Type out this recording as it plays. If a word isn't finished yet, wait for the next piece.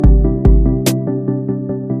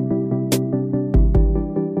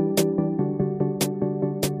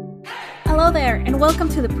there, and welcome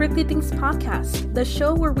to the Prickly Things podcast, the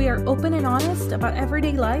show where we are open and honest about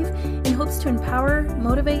everyday life in hopes to empower,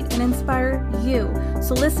 motivate, and inspire you.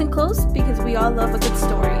 So listen close because we all love a good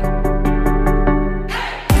story.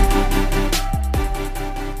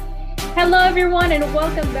 Hello, everyone, and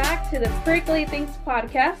welcome back to the Prickly Things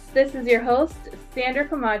podcast. This is your host, Sandra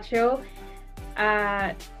Camacho,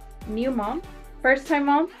 new mom, first-time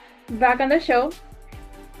mom, back on the show.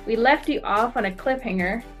 We left you off on a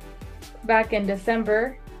cliffhanger. Back in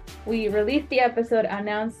December, we released the episode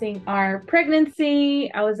announcing our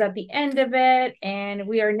pregnancy. I was at the end of it, and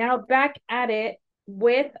we are now back at it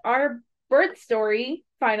with our birth story,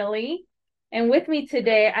 finally. And with me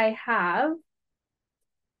today, I have...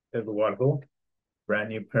 Eduardo, brand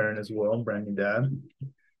new parent as well, brand new dad.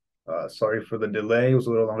 Sorry for the delay. It was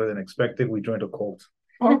a little longer than expected. We joined a cult.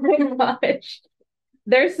 Oh my gosh.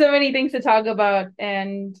 There's so many things to talk about,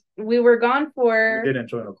 and we were gone for... We didn't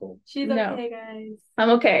join a cult. She's okay, guys. I'm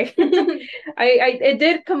okay. It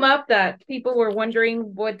did come up that people were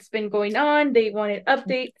wondering what's been going on. They wanted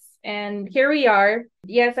updates, and here we are.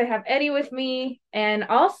 Yes, I have Eddie with me, and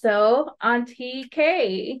also Auntie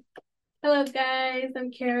Kay. Hello, guys. I'm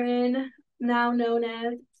Karen, now known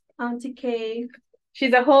as Auntie Kay.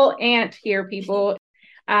 She's a whole aunt here, people.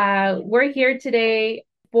 We're here today,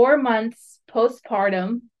 4 months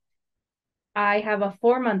postpartum. I have a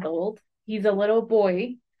 4-month-old. He's a little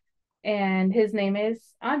boy, and his name is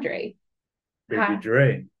Andre. Baby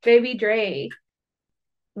Dre. Baby Dre.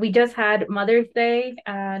 We just had Mother's Day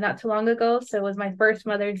not too long ago, so it was my first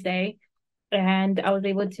Mother's Day, and I was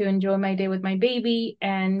able to enjoy my day with my baby,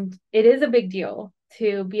 and it is a big deal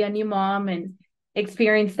to be a new mom and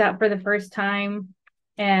experience that for the first time,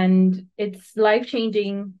 and it's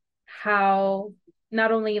life-changing how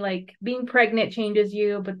not only like being pregnant changes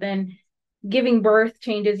you, but then giving birth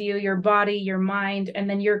changes you, your body, your mind, and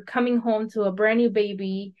then you're coming home to a brand new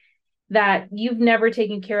baby that you've never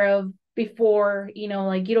taken care of before. You know,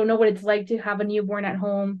 like you don't know what it's like to have a newborn at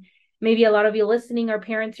home. Maybe a lot of you listening are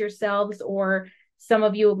parents yourselves, or some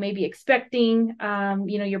of you may be expecting,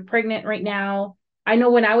 you're pregnant right now. I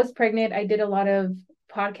know when I was pregnant, I did a lot of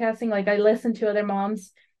podcasting. Like I listened to other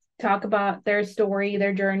moms talk about their story,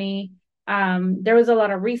 their journey. There was a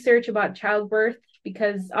lot of research about childbirth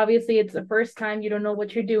because obviously it's the first time, you don't know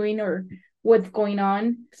what you're doing or what's going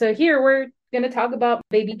on. So here we're going to talk about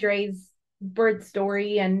baby Dre's birth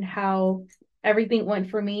story and how everything went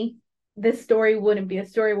for me. This story wouldn't be a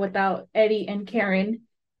story without Eddie and Karen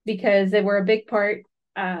because they were a big part.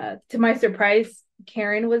 To my surprise,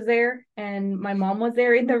 Karen was there and my mom was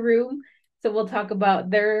there in the room. So we'll talk about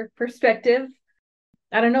their perspective.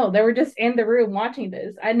 I don't know. They were just in the room watching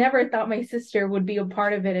this. I never thought my sister would be a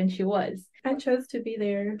part of it, and she was. I chose to be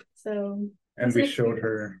there, so. And we showed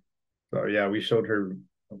her. So yeah, we showed her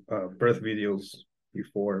birth videos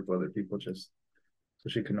before for other people, just so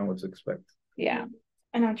she could know what to expect. Yeah,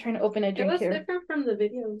 and I'm trying to open a drink It was here. different from the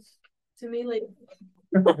videos to me, like.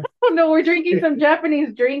 Oh no, we're drinking some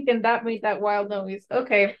Japanese drink, and that made that wild noise.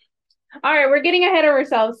 Okay. All right, we're getting ahead of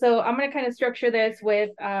ourselves, so I'm gonna kind of structure this with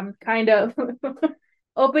kind of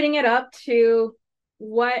opening it up to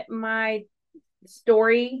what my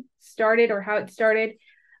story started or how it started.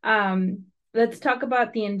 Let's talk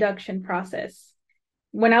about the induction process.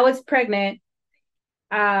 When I was pregnant,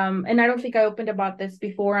 and I don't think I opened about this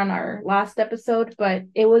before on our last episode, but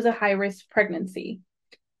it was a high-risk pregnancy.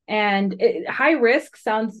 And high risk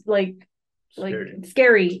sounds like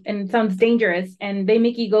scary and sounds dangerous, and they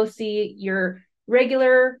make you go see your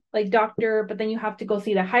regular doctor, but then you have to go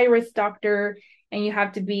see the high-risk doctor. And you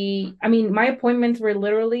have to be, my appointments were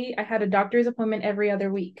literally, I had a doctor's appointment every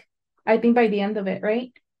other week. I think by the end of it,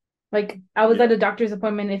 right? Like I was at a doctor's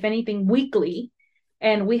appointment, if anything, weekly.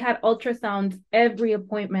 And we had ultrasounds every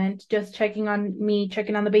appointment, just checking on me,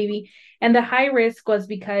 checking on the baby. And the high risk was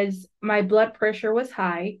because my blood pressure was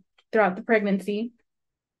high throughout the pregnancy.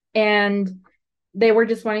 And they were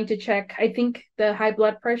just wanting to check. I think the high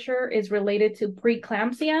blood pressure is related to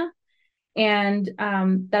preeclampsia. And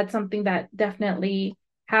that's something that definitely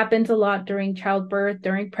happens a lot during childbirth,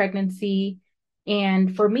 during pregnancy.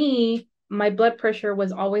 And for me, my blood pressure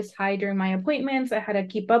was always high during my appointments. I had to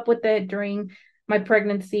keep up with it during my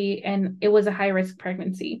pregnancy, and it was a high-risk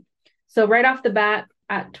pregnancy. So right off the bat,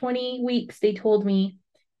 at 20 weeks, they told me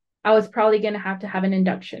I was probably going to have an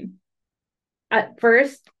induction. At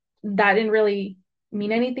first, that didn't really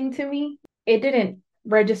mean anything to me. It didn't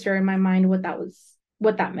register in my mind what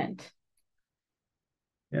that meant.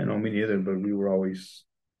 Yeah, no, me neither, but we were always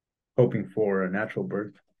hoping for a natural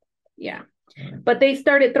birth. Yeah. But they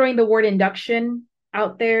started throwing the word induction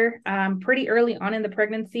out there pretty early on in the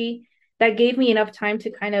pregnancy. that gave me enough time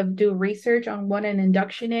to kind of do research on what an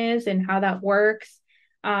induction is and how that works.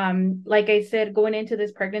 Like I said, going into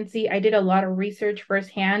this pregnancy, I did a lot of research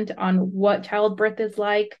firsthand on what childbirth is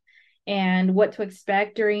like and what to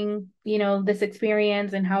expect during, this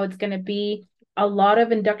experience and how it's going to be. A lot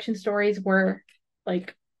of induction stories were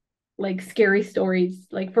like scary stories,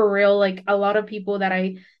 like for real. Like a lot of people that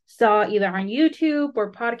I saw either on YouTube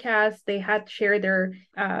or podcasts, they had shared their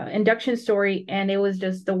induction story, and it was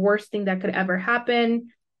just the worst thing that could ever happen.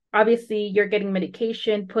 Obviously, you're getting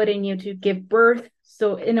medication put in you to give birth.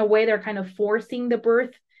 So in a way, they're kind of forcing the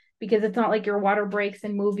birth, because it's not like your water breaks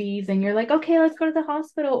in movies and you're like, okay, let's go to the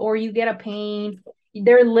hospital, or you get a pain.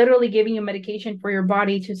 They're literally giving you medication for your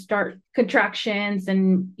body to start contractions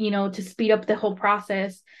and, to speed up the whole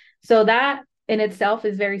process. So that in itself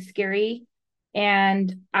is very scary.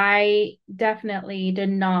 And I definitely did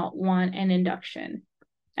not want an induction.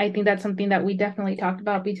 I think that's something that we definitely talked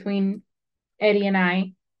about between Eddie and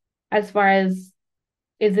I, as far as,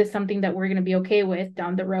 is this something that we're going to be okay with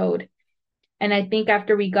down the road? And I think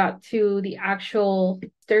after we got to the actual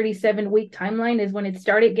 37-week timeline is when it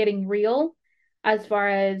started getting real, as far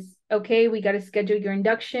as, okay, we got to schedule your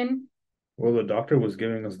induction. Well, the doctor was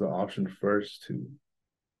giving us the option first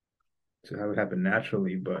to have it happen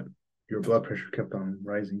naturally, but your blood pressure kept on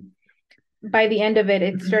rising. By the end of it,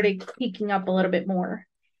 it started peaking up a little bit more.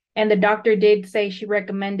 And the doctor did say she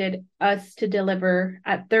recommended us to deliver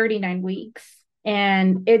at 39 weeks.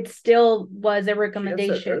 And it still was a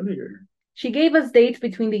recommendation. She gave us dates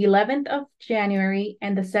between the 11th of January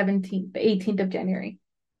and the 18th of January.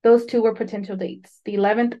 Those two were potential dates, the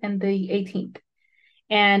 11th and the 18th.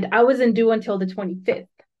 And I wasn't due until the 25th.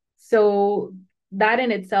 So that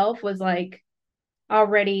in itself was like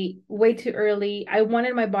already way too early. I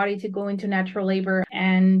wanted my body to go into natural labor,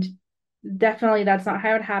 and definitely that's not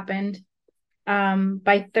how it happened.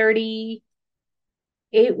 By 38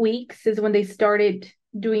 weeks is when they started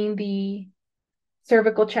doing the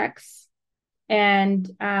cervical checks. And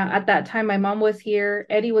at that time, my mom was here.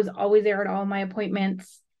 Eddie was always there at all my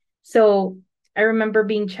appointments. So I remember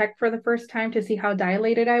being checked for the first time to see how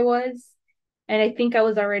dilated I was. And I think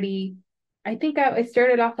I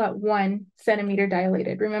started off at 1 centimeter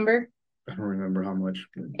dilated, remember? I don't remember how much.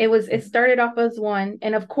 It started off as 1.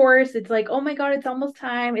 And of course, it's like, oh my God, it's almost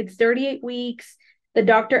time. It's 38 weeks. The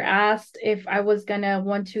doctor asked if I was going to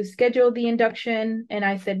want to schedule the induction. And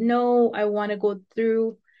I said, no, I want to go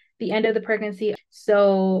through the end of the pregnancy.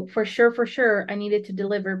 So for sure, I needed to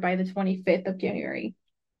deliver by the 25th of January.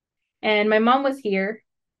 And my mom was here.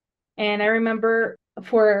 And I remember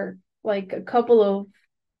for like a couple of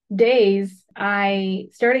days, I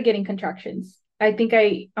started getting contractions. I think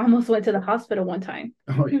I almost went to the hospital one time.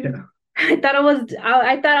 Oh yeah. I thought I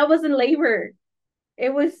was in labor.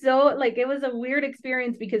 It was it was a weird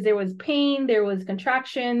experience because there was pain, there was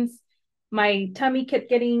contractions. My tummy kept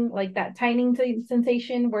getting like that tightening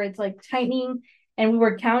sensation where it's like tightening, and we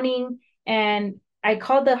were counting, and I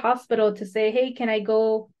called the hospital to say, hey, can I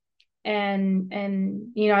go and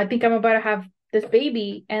I think I'm about to have this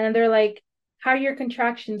baby. And then they're like, how are your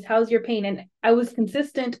contractions? How's your pain? And I was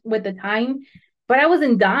consistent with the time, but I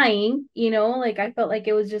wasn't dying, like I felt like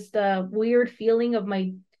it was just a weird feeling of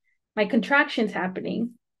my contractions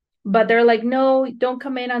happening. But they're like, no, don't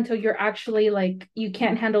come in until you're actually like, you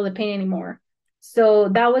can't handle the pain anymore. So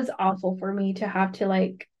that was awful for me to have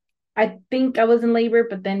to I think I was in labor,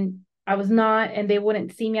 but then I was not, and they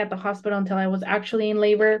wouldn't see me at the hospital until I was actually in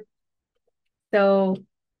labor. So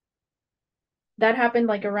that happened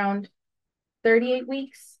like around 38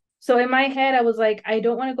 weeks. So in my head, I was like, I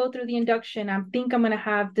don't want to go through the induction. I think I'm going to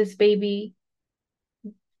have this baby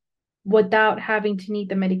without having to need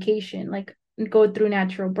the medication, like go through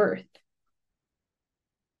natural birth.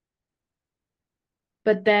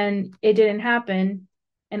 But then it didn't happen,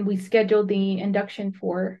 and we scheduled the induction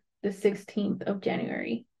for the 16th of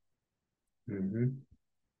January. Mm-hmm.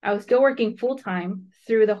 I was still working full-time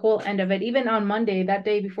through the whole end of it. Even on Monday, that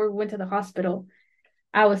day before we went to the hospital,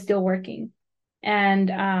 I was still working.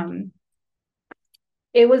 And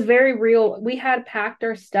it was very real. We had packed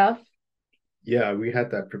our stuff. Yeah, we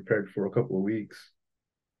had that prepared for a couple of weeks.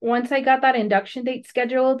 Once I got that induction date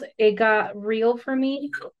scheduled, it got real for me.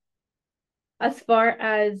 As far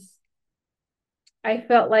as I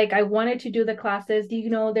felt like I wanted to do the classes.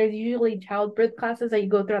 There's usually childbirth classes that you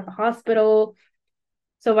go through at the hospital.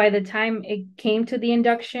 So by the time it came to the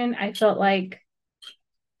induction, I felt like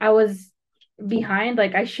I was behind.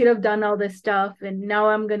 Like I should have done all this stuff, and now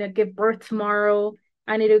I'm going to give birth tomorrow.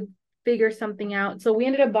 I need to figure something out. So we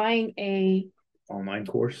ended up buying a online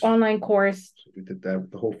course. So we did that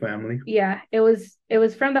with the whole family. Yeah, it was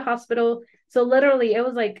from the hospital. So literally it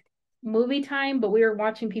was like movie time, but we were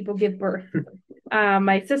watching people give birth.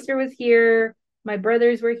 My sister was here. My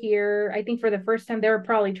brothers were here. I think for the first time, they were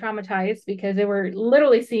probably traumatized because they were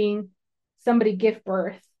literally seeing somebody give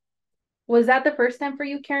birth. Was that the first time for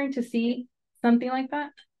you, Karen, to see something like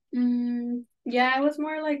that? Yeah, it was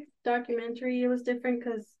more like documentary. It was different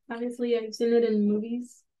because obviously I've seen it in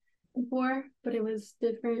movies before, but it was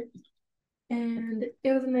different. And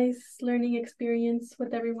it was a nice learning experience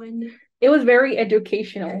with everyone. It was very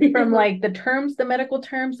educational from like the terms, the medical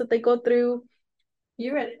terms that they go through.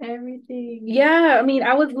 You read everything. Yeah, I mean,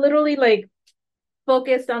 I was literally like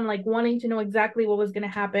focused on like wanting to know exactly what was going to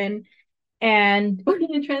happen. And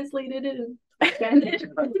you translated it in Spanish.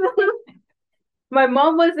 My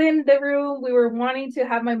mom was in the room. We were wanting to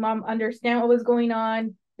have my mom understand what was going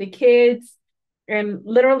on, the kids. And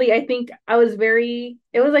literally, I think I was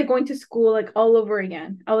it was like going to school like all over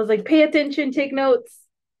again. I was like, pay attention, take notes,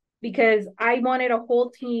 because I wanted a whole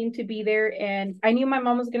team to be there. And I knew my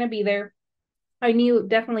mom was going to be there. I knew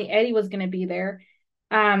definitely Eddie was going to be there.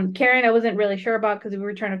 Karen, I wasn't really sure about because we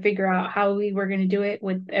were trying to figure out how we were going to do it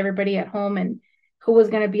with everybody at home and who was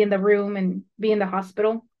going to be in the room and be in the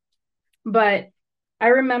hospital. But I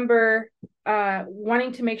remember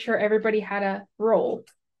wanting to make sure everybody had a role.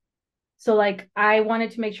 So like I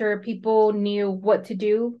wanted to make sure people knew what to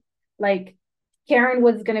do. Like Karen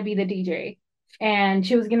was gonna be the DJ and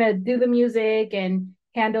she was gonna do the music and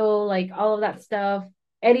handle like all of that stuff.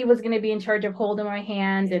 Eddie was gonna be in charge of holding my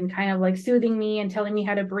hand and kind of like soothing me and telling me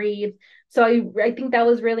how to breathe. So I think that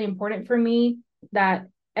was really important for me that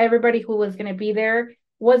everybody who was gonna be there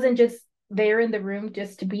wasn't just there in the room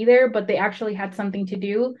just to be there, but they actually had something to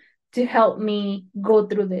do to help me go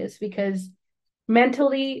through this because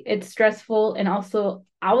mentally it's stressful and also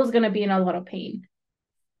I was going to be in a lot of pain.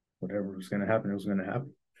 Whatever was going to happen, it was going to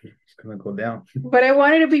happen. It's going to go down. But I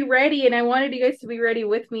wanted to be ready and I wanted you guys to be ready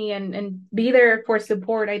with me and be there for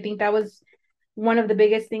support. I think that was one of the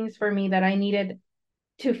biggest things for me that I needed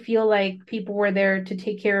to feel like people were there to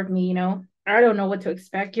take care of me, you know. I don't know what to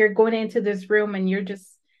expect. You're going into this room and you're just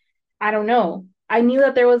I don't know. I knew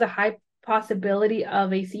that there was a high possibility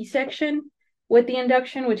of a C-section with the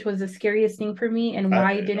induction, which was the scariest thing for me and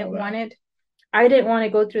why I didn't want it. I didn't want to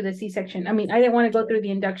go through the C-section. I mean, I didn't want to go through the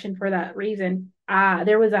induction for that reason.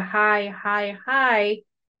 There was a high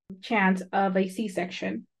chance of a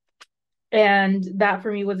C-section. And that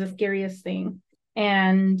for me was the scariest thing.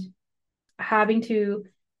 And having to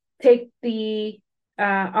take the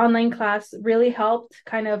online class really helped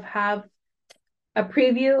kind of have a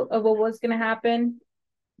preview of what was going to happen.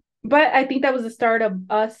 But I think that was the start of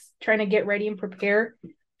us trying to get ready and prepare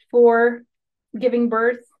for giving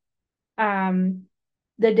birth. The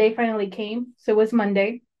day finally came. So it was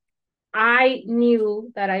Monday. I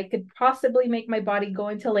knew that I could possibly make my body go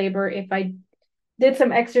into labor if I did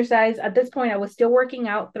some exercise. At this point, I was still working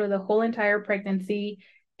out through the whole entire pregnancy.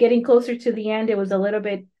 Getting closer to the end, it was a little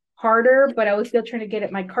bit harder, but I was still trying to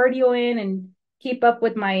get my cardio in and keep up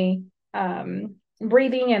with my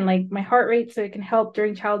breathing and like my heart rate so it can help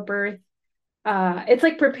during childbirth. It's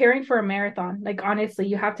like preparing for a marathon. Like honestly,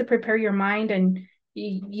 you have to prepare your mind and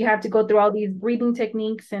you have to go through all these breathing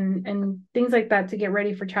techniques and things like that to get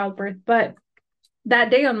ready for childbirth. But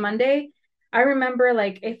that day on Monday, I remember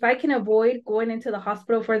like if I can avoid going into the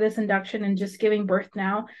hospital for this induction and just giving birth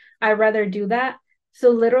now, I'd rather do that.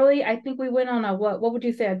 So literally, I think we went on a what would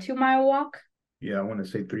you say, a 2 mile walk? Yeah, I want to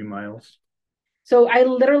say 3 miles. So I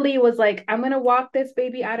literally was like, I'm gonna walk this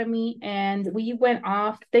baby out of me, and we went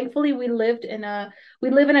off. Thankfully, we live in a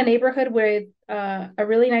neighborhood with a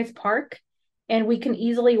really nice park, and we can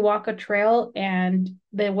easily walk a trail. And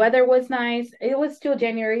the weather was nice. It was still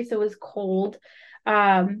January, so it was cold,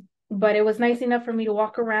 but it was nice enough for me to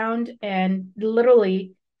walk around and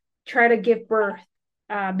literally try to give birth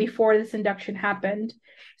before this induction happened.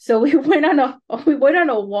 So we went on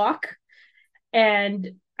a walk and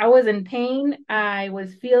I was in pain. I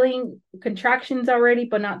was feeling contractions already,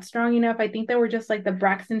 but not strong enough. I think they were just like the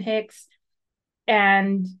Braxton Hicks.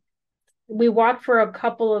 And we walked for a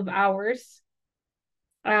couple of hours,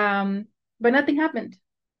 but nothing happened.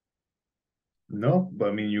 No, but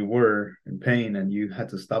I mean, you were in pain and you had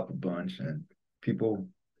to stop a bunch, and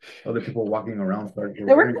other people walking around started.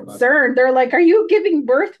 They were concerned. They're like, "Are you giving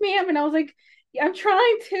birth, ma'am?" And I was like, "Yeah, I'm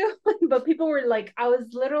trying to." But people were like, I was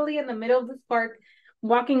literally in the middle of this park,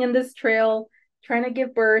 walking in this trail, trying to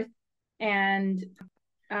give birth, and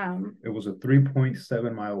it was a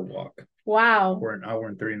 3.7 mile walk. Wow. For an hour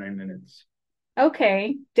and 39 minutes.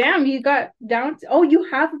 Okay. Damn, you got down. Oh, you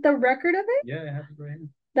have the record of it? Yeah, I have it right here.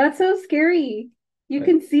 That's so scary. You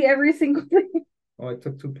can see every single thing. Oh, I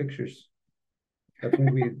took 2 pictures. That's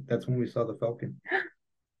when we saw the falcon.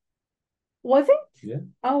 Was it? Yeah.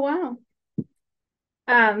 Oh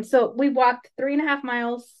wow. So we walked 3.5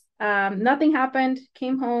 miles. Nothing happened.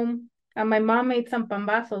 Came home. My mom made some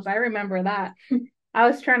pambazos. I remember that. I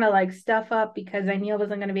was trying to like stuff up because I knew I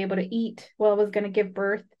wasn't going to be able to eat while I was going to give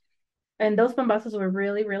birth. And those pambazos were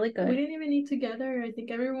really, really We good. didn't even eat together. I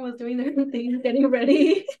think everyone was doing their own things, getting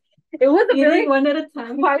ready. It was a really Eating one at a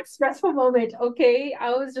time. quite stressful moment. Okay.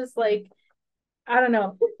 I was just like, I don't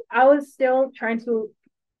know. I was still trying to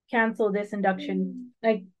cancel this induction,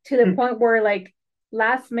 like to the point where like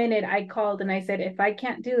last minute I called and I said, if I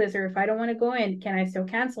can't do this or if I don't want to go in, can I still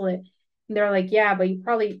cancel it? And they're like, yeah, but you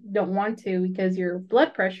probably don't want to because your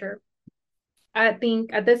blood pressure. I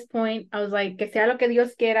think at this point I was like, que sea lo que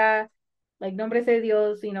Dios quiera, like nombre sea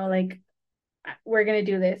Dios, like we're gonna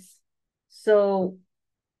do this. So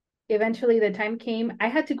eventually the time came. I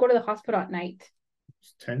had to go to the hospital at night.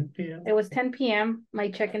 It's 10 p.m. It was 10 p.m. my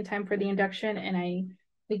check-in time for the induction, and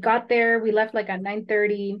we got there. We left like at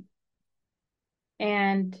 9:30,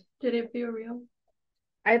 and Did it feel real?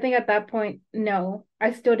 I think at that point, no,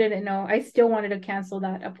 I still didn't know. I still wanted to cancel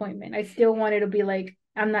that appointment. I still wanted to be like,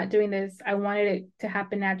 I'm not doing this. I wanted it to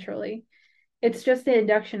happen naturally. It's just the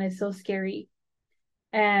induction is so scary,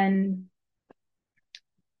 and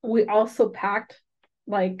we also packed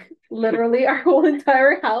like literally our whole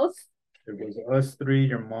entire house. It was us three,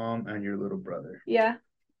 your mom, and your little brother. Yeah.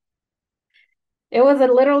 It was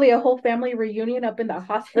literally a whole family reunion up in the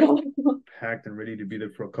hospital. Packed and ready to be there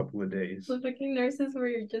for a couple of days. So fucking nurses where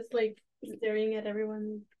you're just like staring at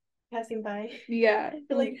everyone passing by. Yeah.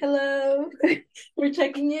 You're like, hello, we're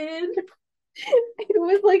checking in.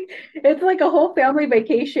 It's like a whole family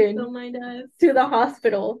vacation Don't mind us. to the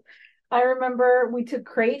hospital. I remember we took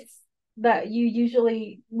crates that you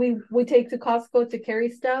usually we take to Costco to carry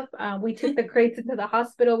stuff. We took the crates into the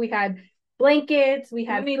hospital. We had blankets, we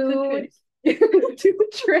had food. 2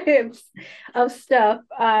 trips of stuff.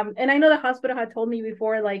 And I know the hospital had told me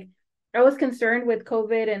before, like I was concerned with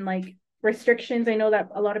COVID and like restrictions. I know that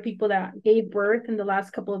a lot of people that gave birth in the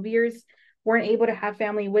last couple of years weren't able to have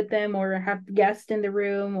family with them or have guests in the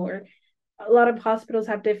room, or a lot of hospitals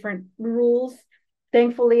have different rules.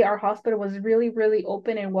 Thankfully, our hospital was really, really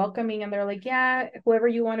open and welcoming, and they're like, yeah, whoever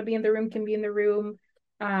you want to be in the room can be in the room.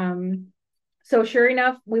 So sure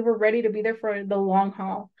enough, we were ready to be there for the long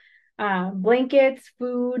haul. Blankets,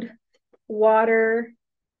 food, water,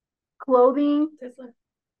 clothing.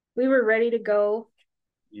 We were ready to go.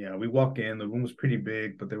 Yeah, we walk in. The room was pretty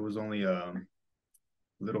big, but there was only a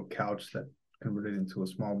little couch that converted into a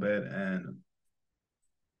small bed and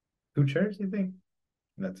 2 chairs, I think.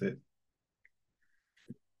 And that's it.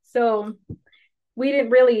 So we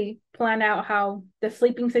didn't really plan out how the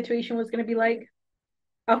sleeping situation was going to be like.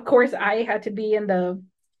 Of course, I had to be in the,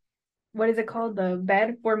 what is it called? The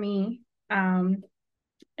bed for me. And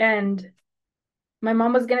my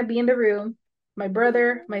mom was going to be in the room, my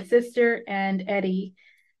brother, my sister, and Eddie.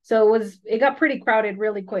 So it got pretty crowded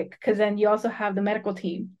really quick because then you also have the medical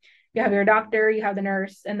team. You have your doctor, you have the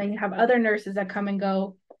nurse, and then you have other nurses that come and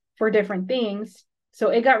go for different things. So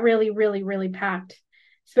it got really, really, really packed,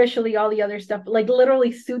 especially all the other stuff, like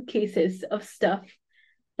literally suitcases of stuff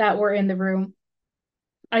that were in the room.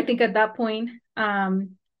 I think at that point,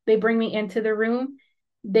 they bring me into the room,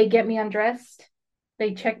 they get me undressed,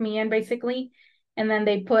 they check me in basically, and then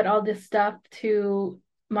they put all this stuff to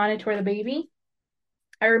monitor the baby.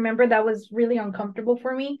 I remember that was really uncomfortable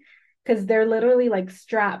for me because they're literally like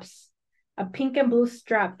straps, a pink and blue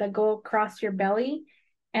strap that go across your belly,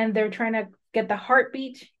 and they're trying to get the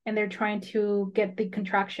heartbeat and they're trying to get the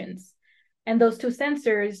contractions. And those two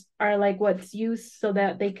sensors are like what's used so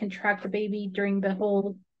that they contract the baby during the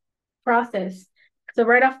whole process. So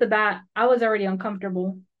right off the bat, I was already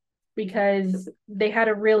uncomfortable because they had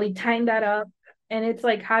to really tighten that up. And it's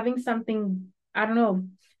like having something, I don't know,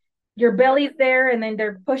 your belly's there and then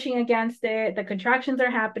they're pushing against it, the contractions are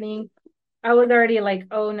happening. I was already like,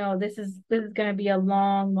 oh no, this is gonna be a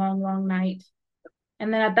long, long, long night.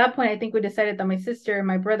 And then at that point, I think we decided that my sister and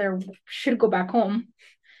my brother should go back home.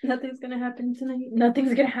 Nothing's gonna happen tonight.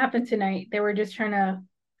 Nothing's gonna happen tonight. They were just trying to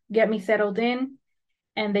get me settled in.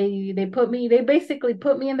 And they basically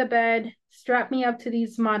put me in the bed, strapped me up to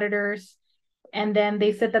these monitors, and then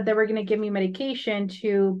they said that they were gonna give me medication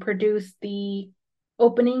to produce the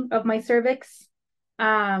opening of my cervix.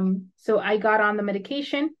 So I got on the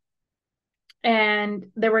medication and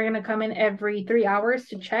they were going to come in every 3 hours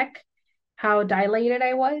to check how dilated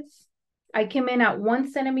I was. I came in at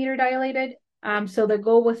 1 centimeter dilated. So the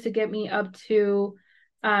goal was to get me up to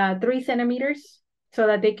 3 centimeters so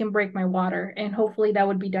that they can break my water. And hopefully that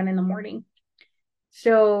would be done in the morning.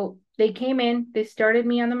 So they came in, they started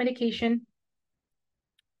me on the medication.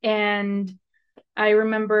 And I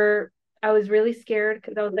remember I was really scared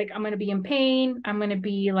because I was like, I'm gonna be in pain. I'm gonna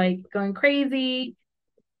be like going crazy,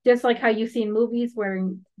 just like how you see in movies where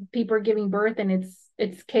people are giving birth and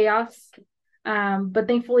it's chaos. But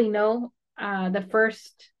thankfully, no. The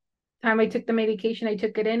first time I took the medication, I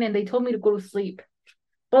took it in, and they told me to go to sleep.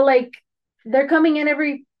 But like, they're coming in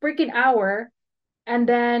every freaking hour, and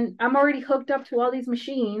then I'm already hooked up to all these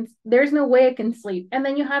machines. There's no way I can sleep. And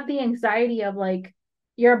then you have the anxiety of like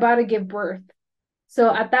you're about to give birth.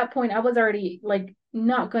 So at that point, I was already like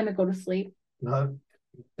not going to go to sleep. No,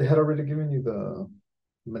 they had already given you the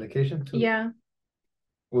medication too. Yeah.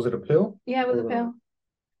 Was it a pill? Yeah, it was a pill.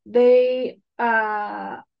 They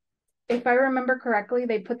if I remember correctly,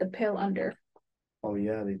 they put the pill under. Oh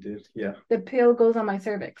yeah, they did. Yeah. The pill goes on my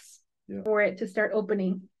cervix Yeah. for it to start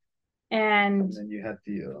opening. And then you had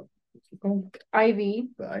the IV.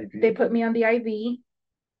 The IV. They put me on the IV,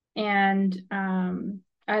 and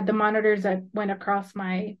I had the monitors that went across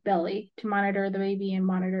my belly to monitor the baby and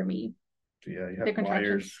monitor me. So yeah, you have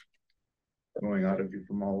wires going out of you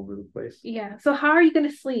from all over the place. Yeah. So how are you going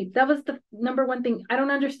to sleep? That was the number one thing. I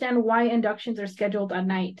don't understand why inductions are scheduled at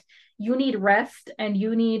night. You need rest and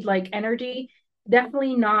you need like energy.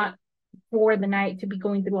 Definitely not for the night to be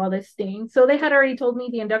going through all this thing. So they had already told me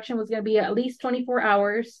the induction was going to be at least 24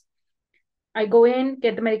 hours. I go in,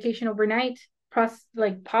 get the medication overnight,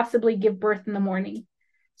 possibly give birth in the morning.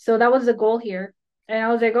 So that was the goal here. And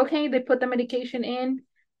I was like, okay, they put the medication in.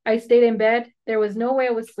 I stayed in bed. There was no way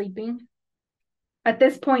I was sleeping. At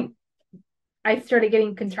this point, I started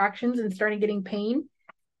getting contractions and started getting pain.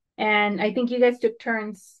 And I think you guys took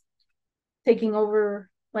turns taking over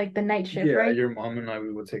like the night shift, right? Yeah, your mom and I,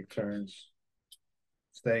 we would take turns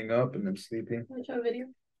staying up and then sleeping. Watch a video.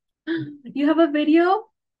 You have a video?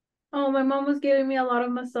 Oh, my mom was giving me a lot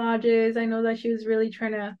of massages. I know that she was really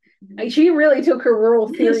trying to, like, she really took her role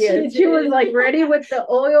serious. She was like ready with the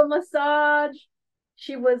oil massage.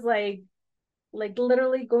 She was like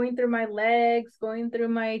literally going through my legs, going through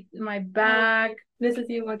my back. This is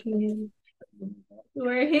you walking in.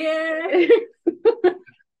 We're here.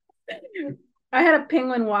 I had a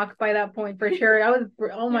penguin walk by that point for sure. I was,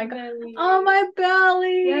 oh my God. Belly. Oh, my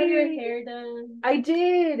belly. You had your hair done. I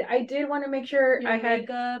did want to make sure your I had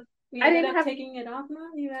makeup. You I didn't ended up have taking it off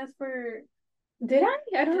now. You asked for. Did I?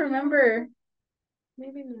 I don't remember.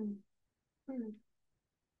 Maybe no.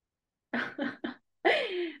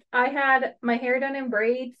 I had my hair done in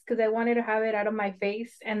braids because I wanted to have it out of my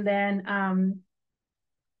face, and then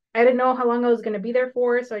I didn't know how long I was going to be there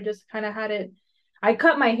for, so I just kind of had it. I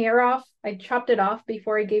cut my hair off. I chopped it off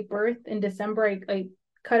before I gave birth in December. I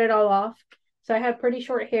cut it all off, so I had pretty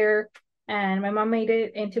short hair, and my mom made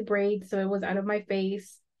it into braids, so it was out of my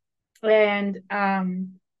face. And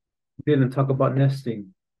We didn't talk about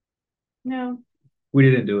nesting. no, We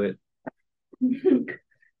didn't do it.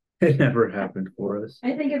 It never happened for us.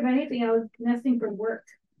 I think if anything, I was nesting for work.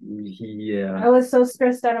 Yeah. I was so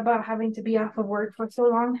stressed out about having to be off of work for so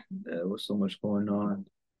long. There was so much going on.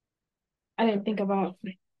 I didn't think about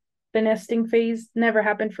the nesting phase. Never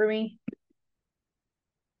happened for me.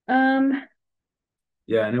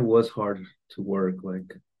 Yeah, and it was hard to work.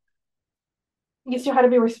 Like, you still had to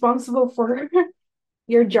be responsible for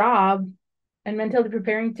your job and mentally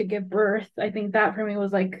preparing to give birth. I think that for me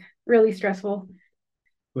was like really stressful.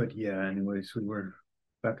 but yeah, anyways, we were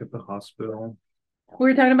back at the hospital. We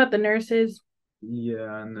were talking about the nurses.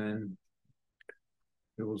 Yeah, and then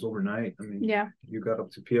it was overnight. I mean, yeah, you got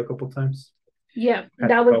up to pee a couple times. Yeah,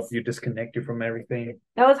 that was you disconnect you from everything.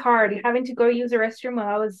 That was hard. Having to go use the restroom while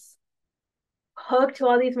I was hooked to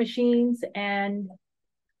all these machines, and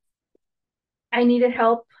I needed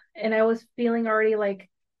help, and I was feeling already like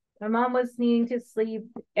my mom was needing to sleep.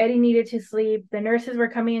 Eddie needed to sleep. The nurses were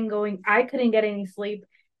coming and going. I couldn't get any sleep.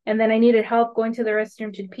 And then I needed help going to the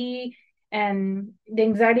restroom to pee. And the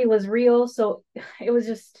anxiety was real. So it was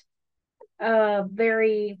just a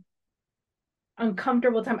very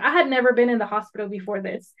uncomfortable time. I had never been in the hospital before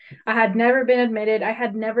this. I had never been admitted. I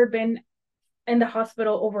had never been in the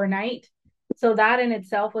hospital overnight. So that in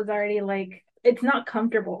itself was already like, it's not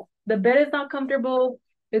comfortable. The bed is not comfortable.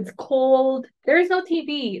 It's cold. There is no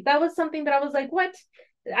TV. That was something that I was like, what?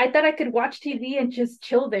 I thought I could watch TV and just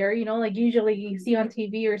chill there, you know, like usually you see on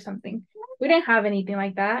TV or something. We didn't have anything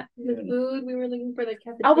like that. The food, we were looking for the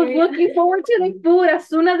cafeteria. I was looking forward to the food. As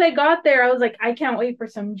soon as I got there, I was like, I can't wait for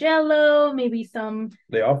some Jello, maybe some.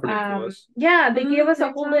 They offered it to us. Yeah, they gave us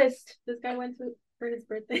a whole list. This guy went to for his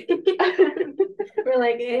birthday. We're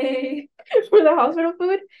like, hey, for the hospital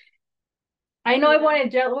food. I know I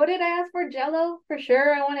wanted Jello. What did I ask for? Jello? For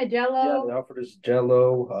sure, I wanted Jello. Yeah, they offered us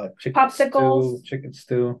Jello, chicken popsicles, stew, chicken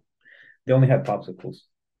stew. They only had popsicles.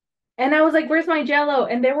 And I was like, "Where's my Jello?"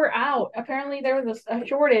 And they were out. Apparently, there was a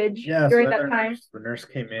shortage Yeah, so during then that time. the nurse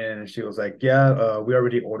came in and she was like, "Yeah, we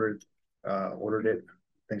already ordered it.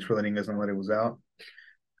 Thanks for letting us know that it was out."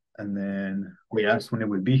 And then we asked when it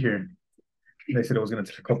would be here. They said it was gonna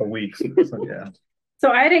take a couple of weeks. So yeah. So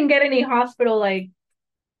I didn't get any hospital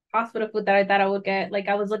food that I thought I would get. Like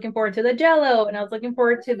I was looking forward to the Jello, and I was looking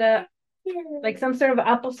forward to the like some sort of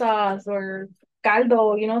applesauce or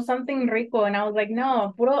caldo, something rico. And I was like,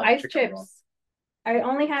 no, puro ice chips. I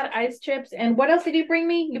only had ice chips. And what else did you bring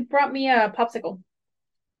me? You brought me a popsicle.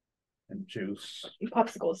 And juice.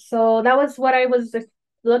 Popsicles. So that was what I was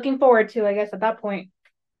looking forward to, I guess, at that point.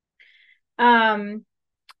 Um,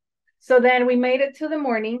 so then we made it to the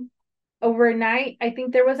morning. Overnight, I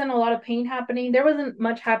think there wasn't a lot of pain happening. There wasn't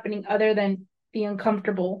much happening other than the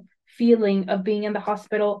uncomfortable feeling of being in the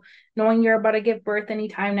hospital, knowing you're about to give birth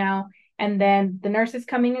anytime now, and then the nurse is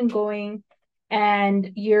coming and going,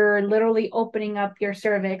 and you're literally opening up your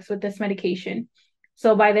cervix with this medication.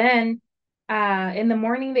 So by then, in the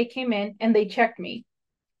morning, they came in and they checked me.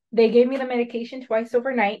 They gave me the medication twice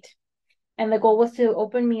overnight, and the goal was to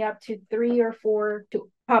open me up to 3 or 4 to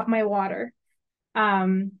pop my water.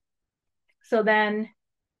 Um, so then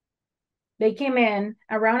they came in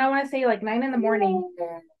around, I want to say like 9 in the morning.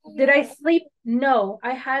 Did I sleep? No,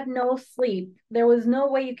 I had no sleep. There was no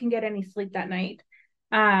way you can get any sleep that night.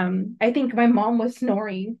 I think my mom was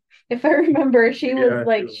snoring. If I remember, she was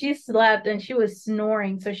like, she slept and she was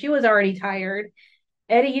snoring. So she was already tired.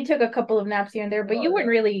 Eddie, you took a couple of naps here and there, but you weren't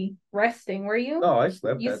really resting, were you? No, I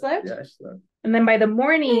slept. You slept? Yeah, I slept. And then by the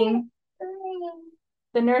morning,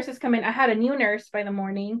 the nurses come in. I had a new nurse by the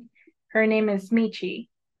morning. Her name is Michi.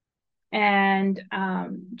 And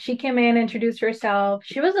she came in, introduced herself.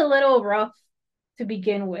 She was a little rough to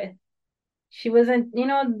begin with. She wasn't,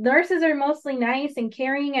 nurses are mostly nice and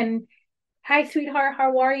caring and hi, sweetheart,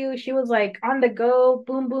 how are you? She was like on the go,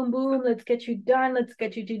 boom, boom, boom, let's get you done, let's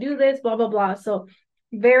get you to do this, blah, blah, blah. So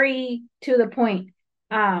very to the point.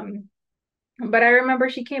 But I remember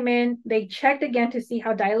she came in, they checked again to see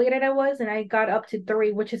how dilated I was, and I got up to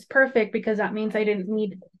 3, which is perfect because that means I didn't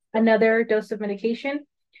need another dose of medication.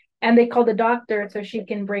 And they called the doctor so she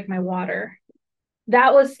can break my water.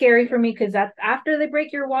 That was scary for me because that's after they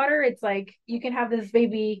break your water, it's like you can have this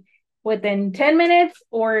baby within 10 minutes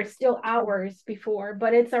or still hours before,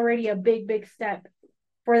 but it's already a big, big step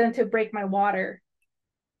for them to break my water.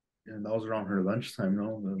 And that was around her lunchtime,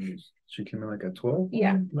 no? She came in like at 12?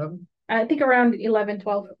 Yeah. 11? I think around 11,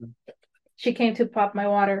 12. She came to pop my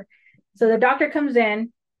water. So the doctor comes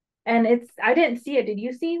in and I didn't see it. Did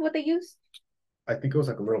you see what they used? I think it was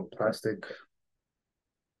like a little plastic,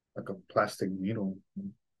 like a plastic needle.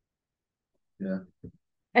 Yeah.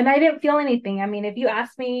 And I didn't feel anything. I mean, if you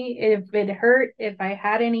asked me if it hurt, if I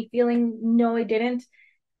had any feeling, no, I didn't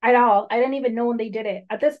at all. I didn't even know when they did it.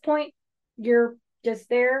 At this point, you're just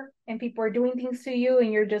there and people are doing things to you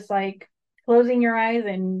and you're just like closing your eyes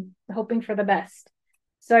and hoping for the best.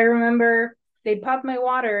 So I remember they popped my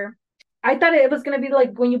water. I thought it was going to be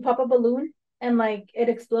like when you pop a balloon and like it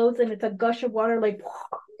explodes and it's a gush of water, like,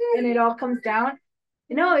 and it all comes down.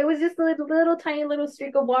 No, it was just a little tiny little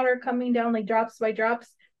streak of water coming down like drops by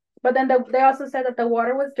drops. But then they also said that the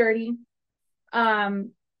water was dirty.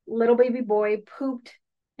 Little baby boy pooped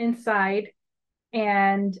inside,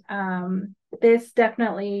 and this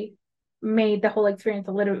definitely made the whole experience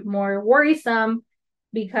a little bit more worrisome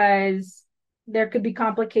because there could be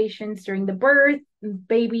complications during the birth.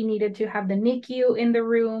 Baby needed to have the NICU in the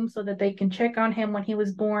room so that they can check on him when he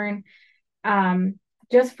was born.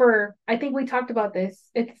 Just for, I think we talked about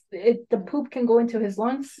this. The poop can go into his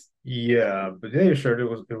lungs. Yeah, but they assured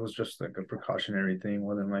it was just like a precautionary thing,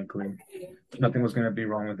 more than likely. Nothing was gonna be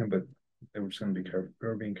wrong with him, but they were just gonna be careful. They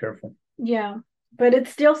were being careful. Yeah, but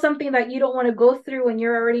it's still something that you don't want to go through when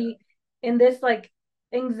you're already in this like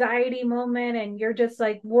anxiety moment and you're just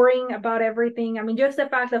like worrying about everything. I mean, just the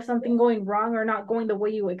fact of something going wrong or not going the way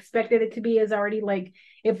you expected it to be is already like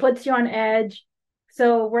it puts you on edge.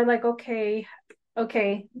 So we're like, okay,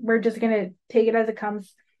 we're just gonna take it as it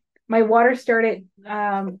comes. My water started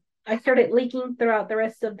I started leaking throughout the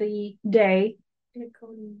rest of the day.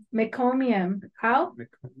 Meconium. How?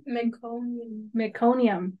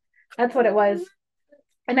 Meconium. That's what it was.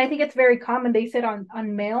 And I think it's very common. They said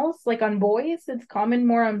on males, like on boys, it's common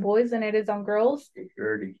more on boys than it is on girls.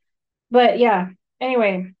 Dirty. But yeah,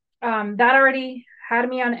 anyway, that already had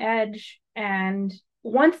me on edge. And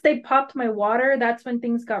once they popped my water, that's when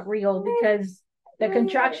things got real because the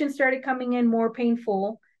contractions started coming in more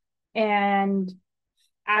painful and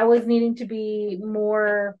I was needing to be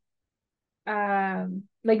more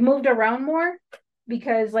like moved around more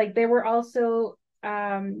because like they were also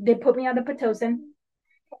they put me on the Pitocin.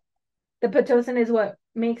 The Pitocin is what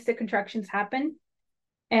makes the contractions happen.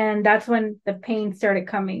 And that's when the pain started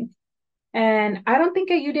coming. And I don't think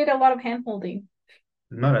you did a lot of hand holding.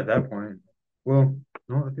 Not at that point. Well,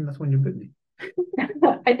 no, I think that's when you bit me.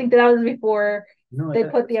 I think that was before No, they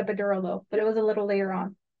put the epidural though, but it was a little later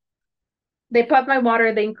on. They popped my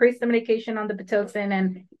water, they increased the medication on the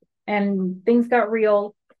Pitocin, and things got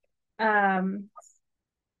real.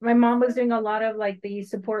 My mom was doing a lot of like the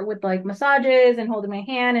support with like massages and holding my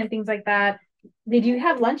hand and things like that. Did you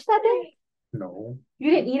have lunch that day? No.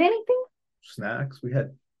 You didn't eat anything? Snacks. We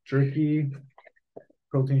had jerky,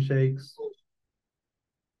 protein shakes,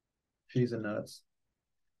 cheese and nuts.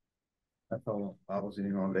 That's all I was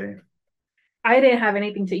eating all day. I didn't have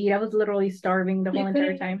anything to eat. I was literally starving the whole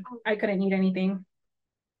entire time. I couldn't eat anything.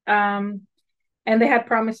 And they had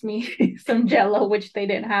promised me some Jello, which they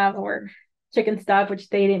didn't have, or chicken stock, which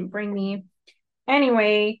they didn't bring me.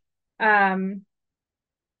 Anyway, I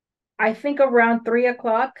think around 3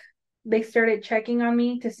 o'clock, they started checking on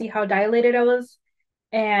me to see how dilated I was.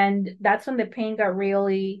 And that's when the pain got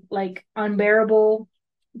really like unbearable.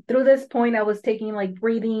 Through this point, I was taking like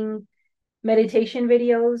breathing meditation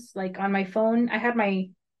videos like on my phone. I had my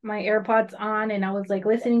AirPods on and I was like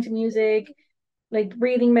listening to music, like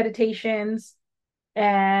breathing meditations.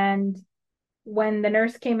 And when the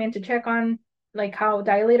nurse came in to check on like how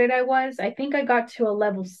dilated I was, I think I got to a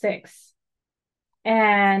level 6.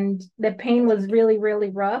 And the pain was really, really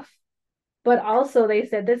rough. But also they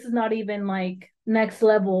said this is not even like next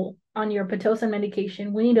level on your Pitocin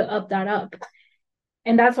medication. We need to up that up.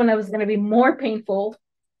 And that's when it was going to be more painful.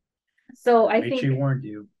 So I think she warned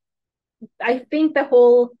you. I think the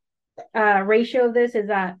whole ratio of this is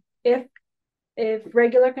that if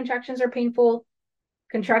regular contractions are painful,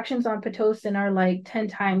 contractions on Pitocin are like 10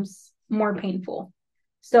 times more painful.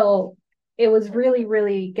 So it was really,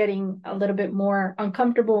 really getting a little bit more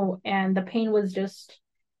uncomfortable. And the pain was just,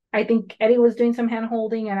 I think Eddie was doing some hand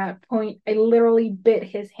holding. And at a point, I literally bit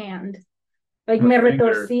his hand. Like, me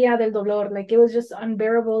retorcía del dolor. Like, it was just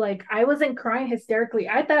unbearable. Like, I wasn't crying hysterically.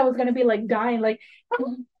 I thought I was going to be like dying. Like, help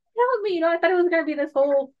me. I thought it was going to be this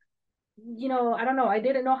whole, I don't know. I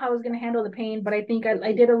didn't know how I was going to handle the pain, but I think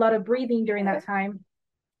I did a lot of breathing during that time.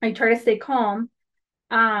 I try to stay calm.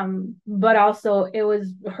 But also it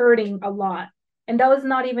was hurting a lot. And that was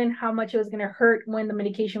not even how much it was going to hurt when the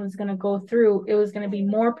medication was going to go through. It was going to be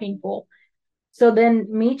more painful. So then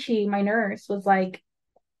Michi, my nurse, was like,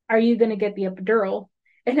 are you going to get the epidural?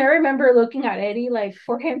 And I remember looking at Eddie, like,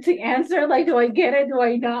 for him to answer, like, do I get it? Do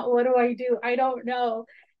I not? What do I do? I don't know.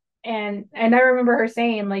 And I remember her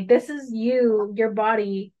saying, like, this is you, your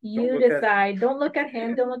body. You decide. Don't look at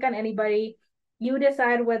him. Don't look at anybody. You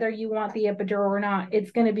decide whether you want the epidural or not.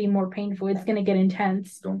 It's going to be more painful. It's going to get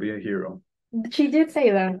intense. Don't be a hero. She did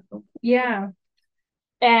say that. Yeah.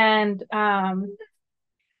 And I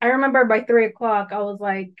remember by 3 o'clock, I was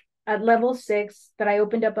like at level 6 that I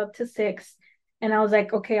opened up to 6. And I was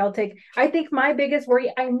like, okay, I think my biggest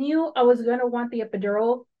worry, I knew I was going to want the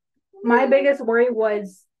epidural. My biggest worry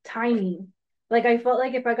was timing. Like, I felt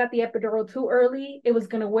like if I got the epidural too early, it was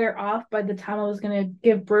going to wear off by the time I was going to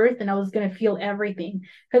give birth, and I was going to feel everything.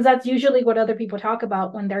 Because that's usually what other people talk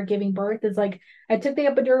about when they're giving birth, is like, I took the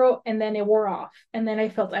epidural and then it wore off and then I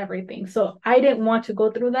felt everything. So I didn't want to go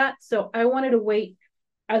through that. So I wanted to wait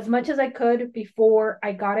as much as I could before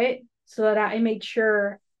I got it, so that I made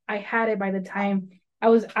sure I had it by the time I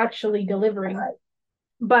was actually delivering.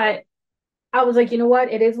 But I was like, you know what?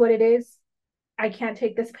 It is what it is. I can't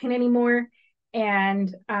take this pain anymore.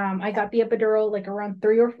 And I got the epidural like around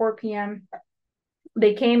 3 or 4 p.m.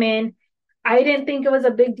 They came in. I didn't think it was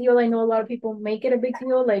a big deal. I know a lot of people make it a big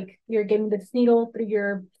deal. Like, you're getting this needle through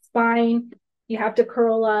your spine. You have to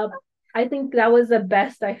curl up. I think that was the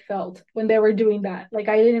best I felt when they were doing that. Like,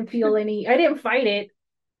 I didn't fight it.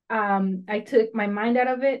 I took my mind out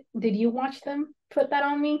of it. Did you watch them put that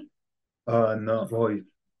on me? No. Well,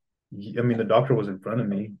 I mean, the doctor was in front of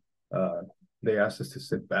me. They asked us to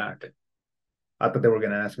sit back. I thought they were going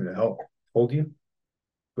to ask me to hold you.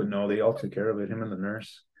 But no, they all took care of it. Him and the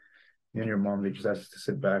nurse. You and your mom, they just asked us to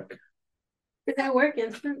sit back. Did that work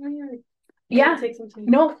instantly? Yeah.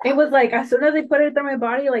 No, it was like as soon as they put it through my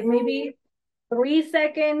body, like maybe 3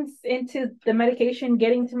 seconds into the medication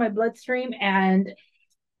getting to my bloodstream, and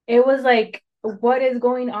it was like, what is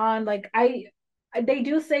going on? Like, they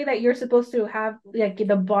do say that you're supposed to have like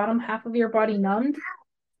the bottom half of your body numbed,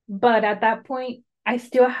 but at that point I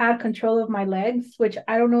still had control of my legs, which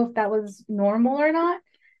I don't know if that was normal or not.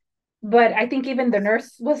 But I think even the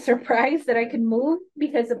nurse was surprised that I could move,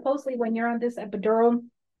 because supposedly when you're on this epidural,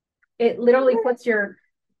 it literally puts your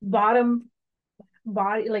bottom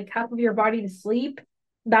body, like half of your body to sleep.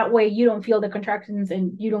 That way you don't feel the contractions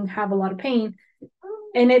and you don't have a lot of pain.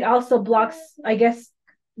 And it also blocks, I guess,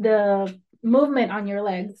 the movement on your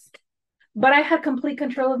legs. But I had complete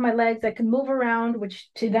control of my legs. I could move around, which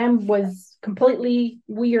to them was completely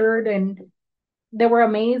weird. And they were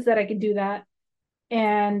amazed that I could do that.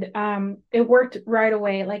 And it worked right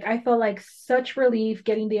away. Like I felt like such relief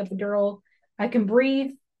getting the epidural. I can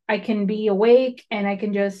breathe, I can be awake, and I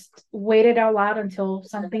can just wait it out loud until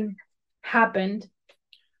something happened.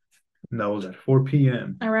 And that was at 4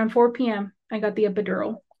 p.m. Around 4 p.m., I got the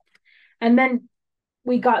epidural. And then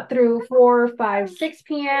we got through 4, 5, 6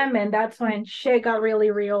 p.m. and that's when shit got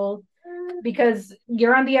really real because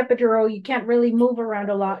you're on the epidural, you can't really move around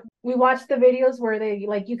a lot. We watched the videos where they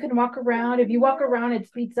like you can walk around. If you walk around, it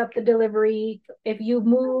speeds up the delivery. If you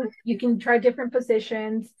move, you can try different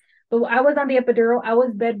positions. But I was on the epidural. I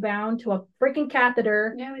was bed bound to a freaking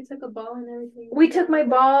catheter. Yeah, we took a ball and everything. We took my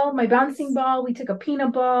ball, my bouncing ball. We took a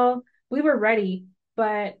peanut ball. We were ready,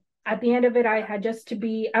 but at the end of it,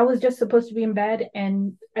 I was just supposed to be in bed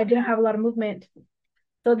and I didn't have a lot of movement.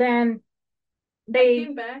 So then they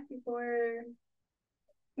came back before.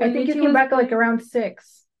 I think you came back like around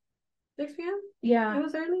 6. 6 p.m.? Yeah. It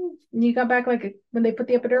was early. You got back like when they put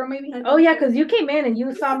the epidural, maybe? Oh, yeah, because you came in and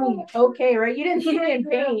you saw me okay, right? You didn't see me in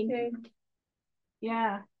pain. Okay.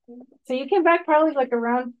 Yeah. So you came back probably like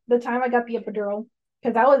around the time I got the epidural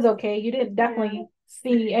because I was okay. You didn't definitely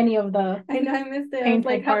see any of the. I know I missed it. I was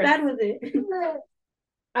like, how bad was it?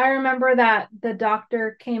 I remember that the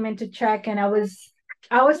doctor came in to check and I was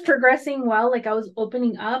progressing well, like I was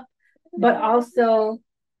opening up, but also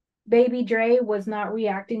baby Dre was not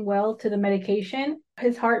reacting well to the medication.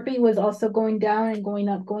 His heartbeat was also going down and going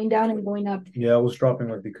up, going down and going up. Yeah, I was dropping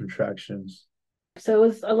like the contractions. So it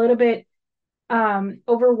was a little bit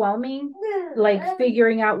overwhelming, like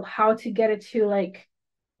figuring out how to get it to like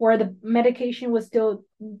where the medication was still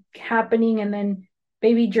happening and then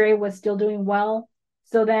baby Dre was still doing well.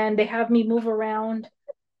 So then they have me move around.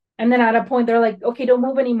 And then at a point, they're like, okay, don't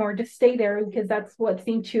move anymore. Just stay there because that's what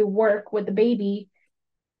seemed to work with the baby.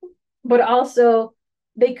 But also,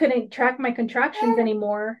 they couldn't track my contractions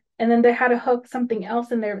anymore. And then they had to hook something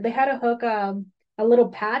else in there. They had to hook a little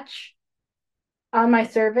patch on my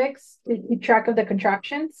cervix to keep track of the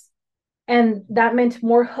contractions. And that meant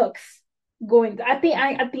more hooks going at the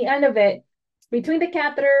end of it, between the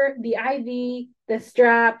catheter, the IV, the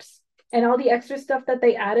straps, and all the extra stuff that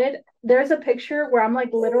they added. There's a picture where I'm like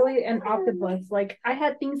literally an octopus. Like I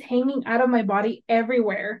had things hanging out of my body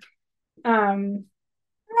everywhere.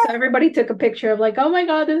 So everybody took a picture of like, oh my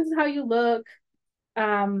God, this is how you look.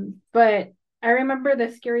 But I remember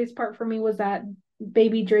the scariest part for me was that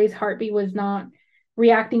baby Dre's heartbeat was not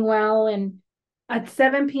reacting well. And at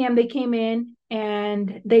 7 p.m. they came in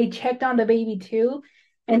and they checked on the baby too.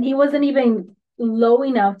 And he wasn't even low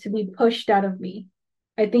enough to be pushed out of me.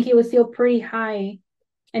 I think he was still pretty high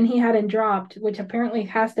and he hadn't dropped, which apparently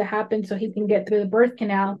has to happen so he can get through the birth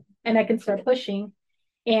canal and I can start pushing.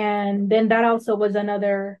 And then that also was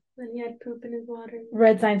another when he had poop in his water.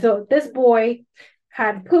 Red sign. So this boy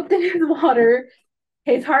had pooped in his water.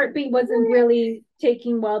 His heartbeat wasn't really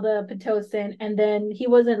taking well the Pitocin, and then he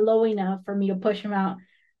wasn't low enough for me to push him out.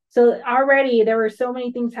 So already there were so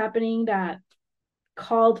many things happening that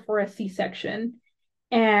called for a C-section.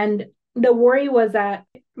 And the worry was that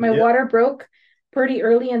my water broke pretty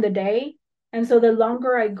early in the day. And so the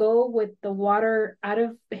longer I go with the water out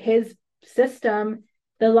of his system,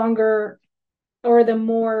 the longer or the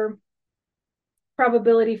more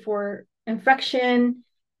probability for infection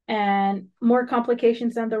and more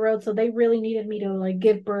complications down the road. So they really needed me to like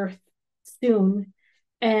give birth soon.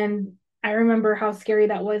 And I remember how scary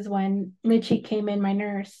that was when Mitchie came in, my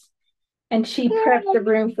nurse, and she prepped the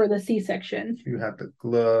room for the C-section. You had the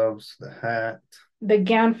gloves, the hat, the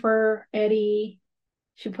gown for Eddie.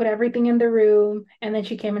 She put everything in the room and then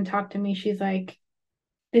she came and talked to me. She's like,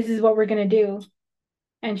 this is what we're going to do.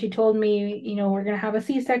 And she told me, you know, we're going to have a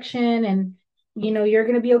C-section and, you know, you're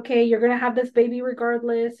going to be okay. You're going to have this baby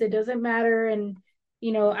regardless. It doesn't matter. And,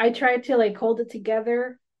 you know, I tried to like hold it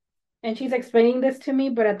together and she's explaining this to me.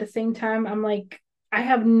 But at the same time, I'm like, I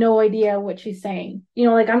have no idea what she's saying. You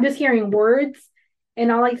know, like I'm just hearing words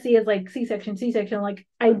and all I see is like C-section, C-section. Like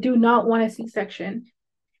I do not want a C-section.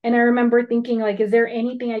 And I remember thinking like, is there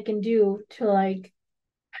anything I can do to like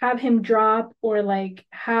have him drop or like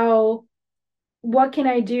what can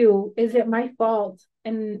I do? Is it my fault?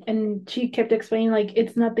 And she kept explaining like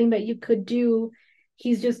it's nothing that you could do.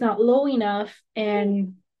 He's just not low enough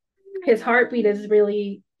and his heartbeat is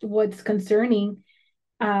really what's concerning.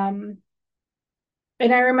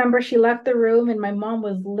 And I remember she left the room and my mom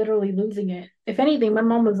was literally losing it. If anything, my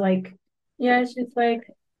mom was like, Yeah, she's like,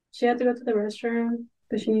 she had to go to the restroom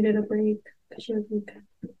because she needed a break because she was like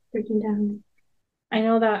breaking down. I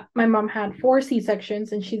know that my mom had 4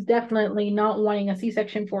 C-sections and she's definitely not wanting a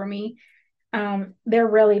C-section for me. They're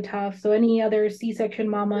really tough. So any other C-section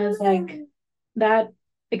mamas, like that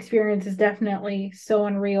experience is definitely so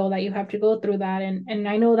unreal that you have to go through that. And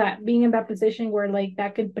I know that being in that position where like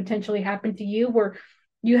that could potentially happen to you, where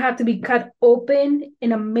you have to be cut open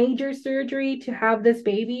in a major surgery to have this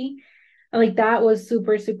baby, like that was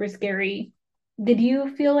super, super scary. Did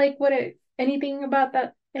you feel like anything about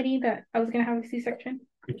that, Eddie, that I was gonna have a C-section?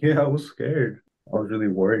 Yeah, I was scared. I was really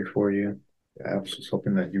worried for you. I was just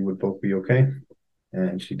hoping that you would both be okay.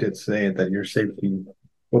 And she did say that your safety,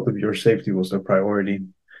 both of your safety was a priority,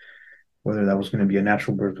 whether that was going to be a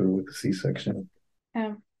natural birth or with a C-section.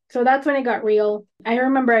 Yeah. So that's when it got real. I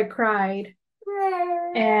remember I cried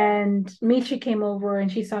and Michi came over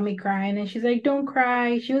and she saw me crying and she's like, don't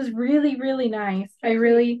cry. She was really, really nice. I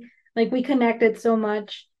really like we connected so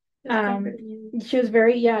much. She was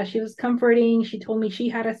very, yeah, she was comforting. She told me she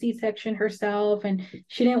had a C-section herself and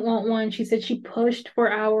she didn't want one. She said she pushed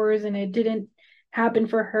for hours and it didn't happen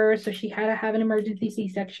for her. So she had to have an emergency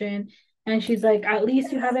C-section. And she's like, at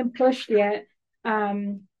least you haven't pushed yet.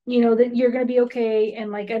 That you're gonna be okay.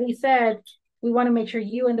 And like Eddie said, we want to make sure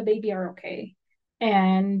you and the baby are okay.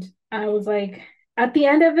 And I was like, at the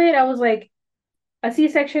end of it, I was like, a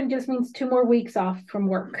C-section just means 2 more weeks off from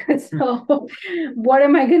work. So what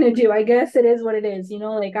am I gonna do? I guess it is what it is,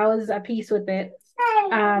 like I was at peace with it.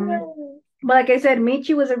 But like I said,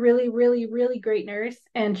 Michi was a really, really, really great nurse,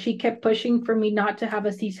 and she kept pushing for me not to have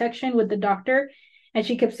a C-section with the doctor. And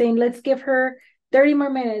she kept saying, let's give her 30 more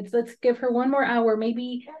minutes. Let's give her 1 more hour.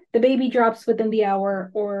 Maybe the baby drops within the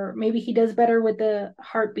hour, or maybe he does better with the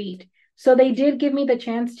heartbeat. So they did give me the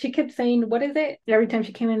chance. She kept saying, what is it? Every time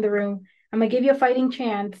she came in the room, I'm gonna give you a fighting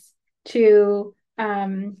chance to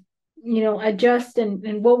adjust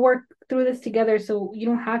and we'll work through this together so you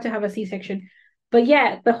don't have to have a C-section. But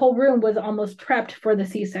yeah, the whole room was almost prepped for the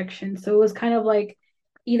C-section. So it was kind of like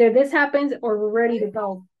either this happens or we're ready to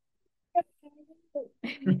go.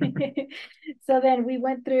 So then we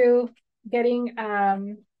went through getting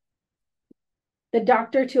the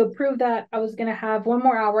doctor to approve that I was gonna have 1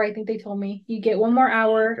 more hour. I think they told me you get 1 more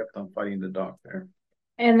hour. Kept on fighting the doctor.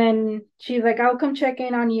 And then she's like, I'll come check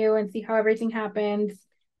in on you and see how everything happens.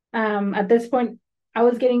 At this point, I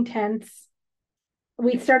was getting tense.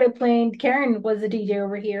 We started playing, Karen was the DJ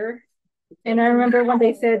over here. And I remember when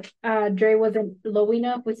they said Dre wasn't low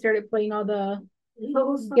enough, we started playing all the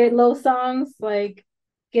get low songs, like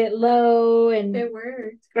Get Low. And it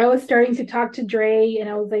worked. I was starting to talk to Dre and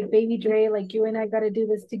I was like, baby Dre, like you and I got to do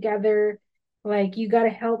this together. Like you got to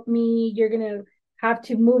help me. You're going to have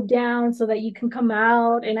to move down so that you can come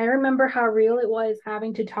out. And I remember how real it was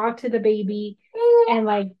having to talk to the baby and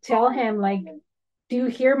like tell him like, do you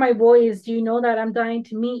hear my voice? Do you know that I'm dying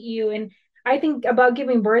to meet you? And I think about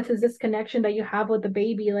giving birth is this connection that you have with the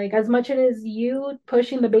baby. Like as much as you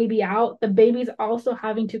pushing the baby out, the baby's also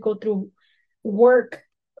having to go through work.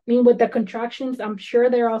 I mean, with the contractions, I'm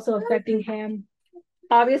sure they're also affecting him.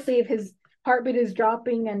 Obviously, if his heartbeat is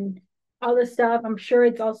dropping and all this stuff, I'm sure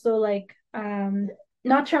it's also like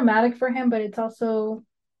not traumatic for him, but it's also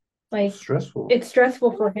like Stressful. It's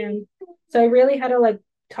stressful for him. So I really had to like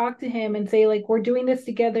talk to him and say like we're doing this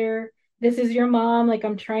together. This is your mom. Like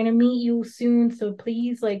I'm trying to meet you soon, so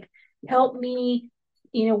please like help me.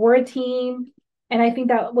 We're a team. And I think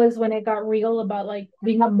that was when it got real about like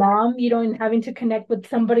being a mom, and having to connect with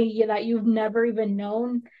somebody that you've never even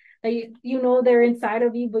known. Like they're inside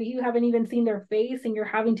of you, but you haven't even seen their face, and you're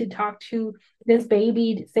having to talk to this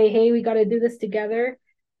baby to say, hey, we got to do this together.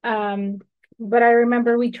 But I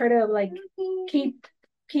remember we try to like keep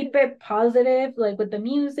it positive, like with the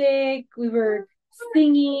music. We were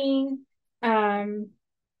singing.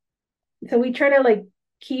 So we try to like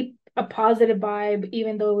keep a positive vibe,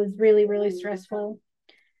 even though it was really, really stressful.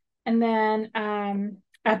 And then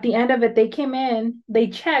at the end of it, they came in, they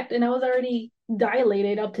checked, and I was already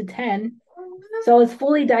dilated up to 10. So I was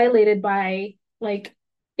fully dilated by like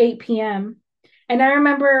 8 p.m. And I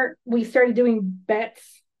remember we started doing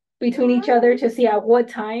bets between each other to see at what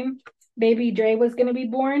time baby Dre was going to be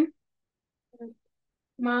born.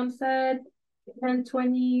 Mom said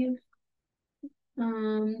 10:20.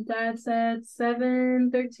 Dad said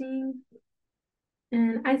 7:13.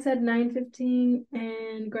 And I said 9:15.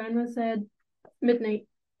 And Grandma said midnight.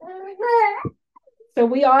 So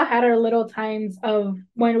we all had our little times of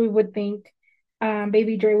when we would think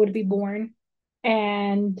baby Dre would be born.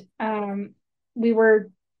 And we were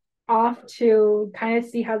off to kind of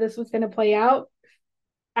see how this was going to play out.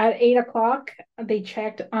 At 8 o'clock, they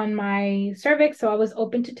checked on my cervix, so I was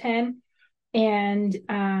open to 10, and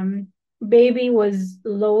baby was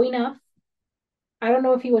low enough. I don't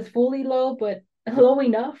know if he was fully low, but low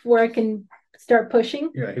enough where I can start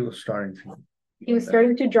pushing. Yeah, he was starting to. He was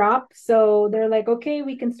starting to drop. So they're like, okay,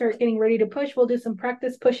 we can start getting ready to push. We'll do some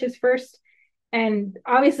practice pushes first. And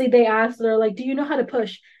obviously they asked, they're like, do you know how to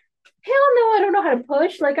push? Hell no, I don't know how to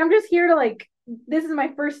push. Like, I'm just here to like, this is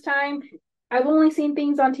my first time. I've only seen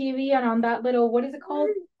things on TV and on that little, what is it called?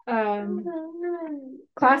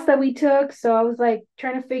 Class that we took. So I was like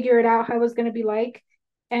trying to figure it out how it was going to be like.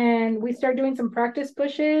 And we started doing some practice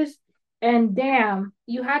pushes. And damn,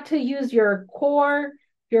 you had to use your core,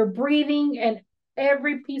 your breathing, and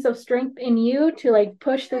every piece of strength in you to like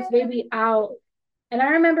push this baby out. And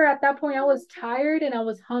I remember at that point I was tired and I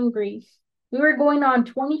was hungry. We were going on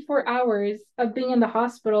 24 hours of being in the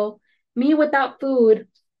hospital, me without food,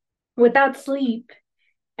 without sleep,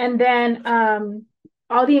 and then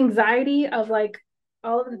all the anxiety of like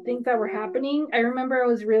all of the things that were happening. I remember I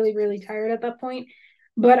was really, really tired at that point,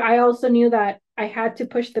 but I also knew that I had to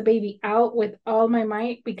push the baby out with all my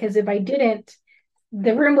might, because if I didn't,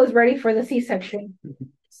 the room was ready for the C-section.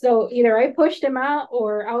 So either I pushed him out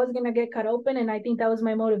or I was gonna get cut open, and I think that was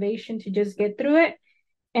my motivation to just get through it.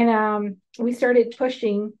 And we started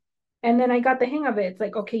pushing, and then I got the hang of it. It's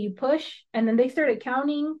like, okay, you push, and then they started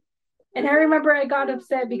counting. And I remember I got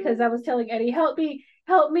upset because I was telling Eddie, help me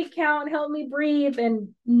count, help me breathe.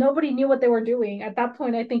 And nobody knew what they were doing. At that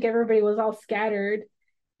point, I think everybody was all scattered.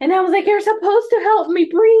 And I was like, you're supposed to help me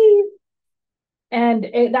breathe. And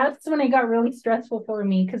that's when it got really stressful for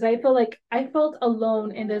me, because I feel like I felt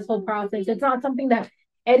alone in this whole process. It's not something that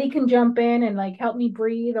Eddie can jump in and like help me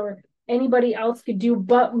breathe, or anybody else could do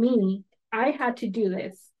but me. I had to do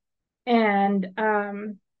this. And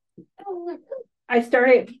I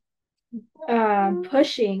started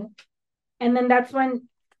pushing. And then that's when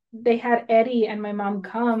they had Eddie and my mom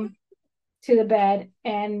come to the bed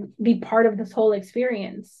and be part of this whole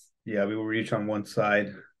experience. Yeah, we were each on one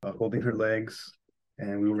side, holding her legs,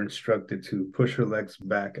 and we were instructed to push her legs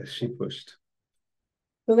back as she pushed.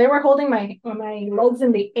 So they were holding my legs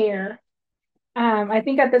in the air. I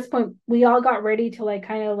think at this point we all got ready to like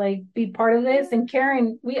kind of like be part of this. And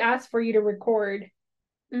Karen, we asked for you to record.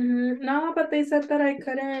 No, but they said that I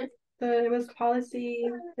couldn't. It was policy.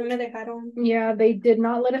 Yeah, they did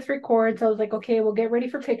not let us record. So I was like, okay, we'll get ready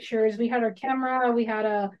for pictures. We had our camera, we had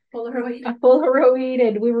a Polaroid,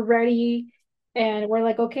 and we were ready. And we're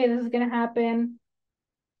like, okay, this is gonna happen.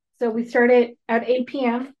 So we started at 8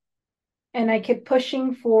 p.m. and I kept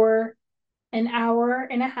pushing for an hour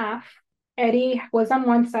and a half. Eddie was on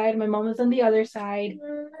one side, my mom was on the other side.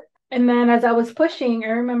 And then as I was pushing, I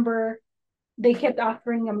remember they kept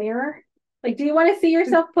offering a mirror. Like, do you want to see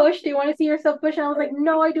yourself push? Do you want to see yourself push? And I was like,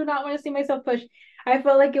 no, I do not want to see myself push. I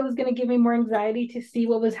felt like it was going to give me more anxiety to see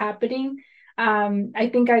what was happening. I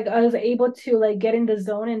think I was able to like get in the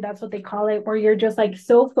zone, and that's what they call it, where you're just like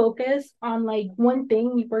so focused on like one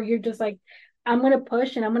thing, where you're just like, I'm going to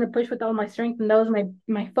push and I'm going to push with all my strength. And that was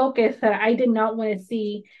my focus, that I did not want to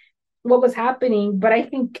see what was happening. But I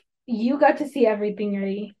think you got to see everything,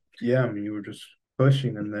 Eddie. Yeah, I mean, you were just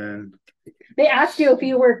pushing, and then they asked you if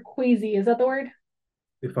you were queasy. Is that the word?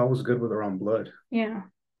 If I was good with her own blood. Yeah.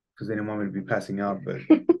 Because they didn't want me to be passing out, but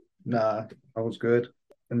nah, I was good.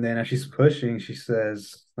 And then as she's pushing, she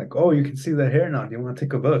says, like, oh, you can see the hair now. Do you want to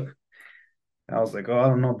take a look? And I was like, oh, I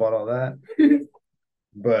don't know about all that.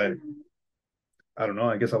 But I don't know.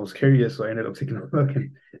 I guess I was curious, so I ended up taking a look,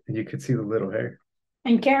 and you could see the little hair.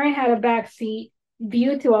 And Karen had a backseat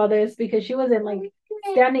view to all this, because she wasn't like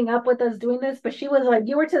standing up with us doing this, but she was like,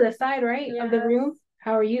 you were to the side, right? Yes. Of the room.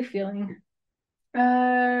 How are you feeling?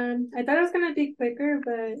 I thought it was gonna be quicker,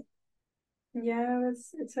 but yeah,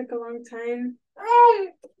 it took a long time. I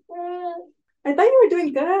thought you were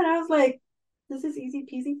doing good. I was like, this is easy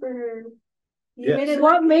peasy for her.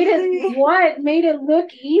 What made it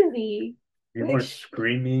look easy? You weren't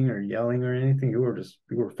screaming or yelling or anything. You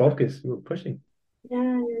were focused. You were pushing.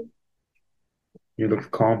 Yeah. You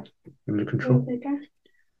looked calm, under control.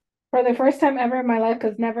 For the first time ever in my life,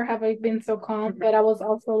 because never have I been so calm, but I was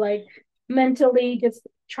also like mentally just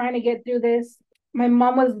trying to get through this. My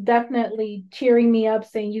mom was definitely cheering me up,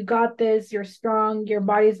 saying, you got this, you're strong, your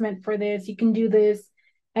body's meant for this, you can do this.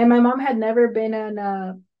 And my mom had never been in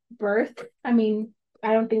a birth. I mean,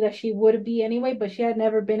 I don't think that she would be anyway, but she had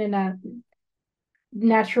never been in a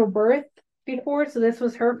natural birth before. So this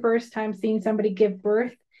was her first time seeing somebody give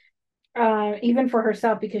birth, even for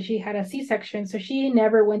herself, because she had a C-section. So she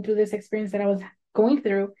never went through this experience that I was going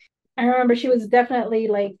through. I remember she was definitely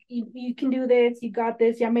like, you can do this, you got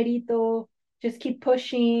this, ya merito, just keep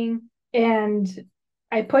pushing. And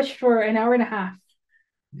I pushed for an hour and a half.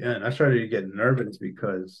 Yeah, and I started to get nervous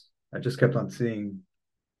because I just kept on seeing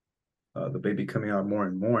the baby coming out more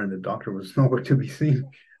and more, and the doctor was nowhere to be seen.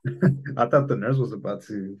 I thought the nurse was about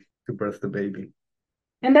to birth the baby.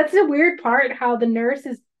 And that's the weird part, how the nurse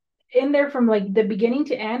is in there from like the beginning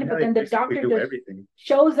to end, Yeah, but then the basically doctor do just everything.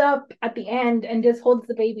 shows up at the end and just holds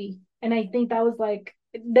the baby. And I think that was like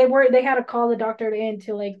they had to call the doctor in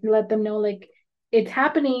to like let them know like it's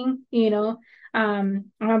happening, you know. I'm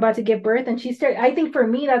about to give birth. And she started, I think for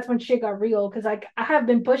me that's when shit got real, because like I have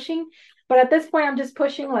been pushing, but at this point I'm just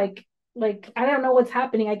pushing like I don't know what's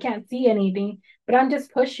happening. I can't see anything, but I'm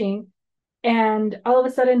just pushing. And all of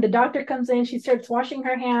a sudden the doctor comes in, she starts washing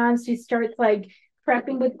her hands, she starts like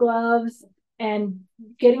prepping with gloves and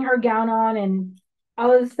getting her gown on and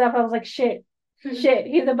all this stuff. I was like, shit,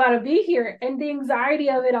 he's about to be here. And the anxiety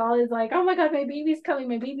of it all is like, oh my god, my baby's coming,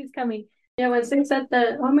 my baby's coming. Yeah, once they said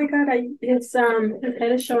that, oh my God, his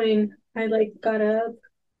head is showing. I like got up,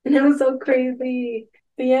 and it was so crazy.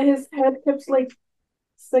 But yeah, his head kept like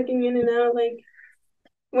sucking in and out. Like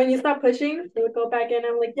when you stop pushing, it would go back in.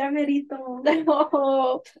 I'm like, ya merito.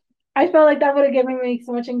 Oh, I felt like that would have given me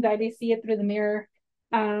so much anxiety to see it through the mirror.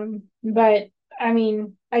 But I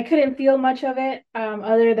mean, I couldn't feel much of it,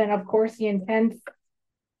 other than of course the intense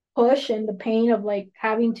push and the pain of like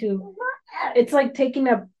having to, it's like taking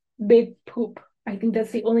a big poop. I think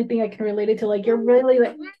that's the only thing I can relate it to. Like you're really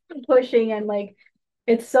like pushing, and like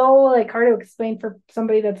it's so like hard to explain for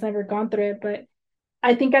somebody that's never gone through it. But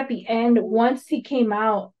I think at the end, once he came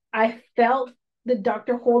out, I felt the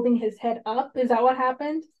doctor holding his head up. Is that what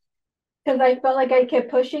happened? Because I felt like I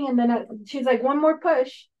kept pushing, and then she's like, one more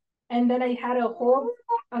push. And then I had to hold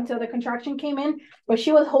until the contraction came in. But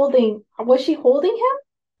she was holding, was she holding him?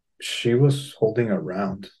 She was holding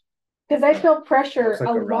around. Because I felt pressure, Like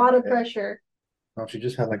a lot of pressure. No, she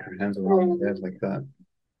just had like her hands around my head like that.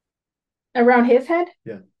 Around his head?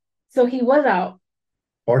 Yeah. So he was out.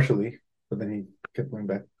 Partially, but then he kept going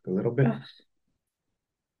back a little bit.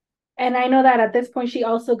 And I know that at this point she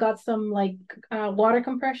also got some like water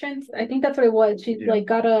compressions. I think that's what it was. She like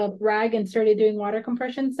got a rag and started doing water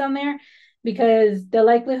compressions down there, because the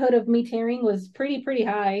likelihood of me tearing was pretty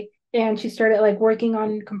high. And she started like working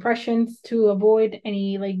on compressions to avoid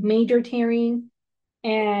any like major tearing.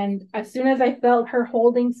 And as soon as I felt her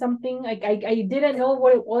holding something, like I didn't know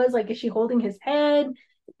what it was. Like, is she holding his head?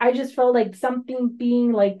 I just felt like something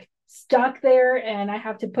being like stuck there, and I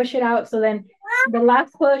have to push it out. So then the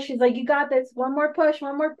last push, she's like, you got this, one more push,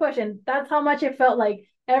 one more push. And that's how much it felt like.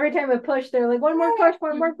 Every time I pushed, they're like, one more push,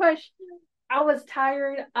 one more push. I was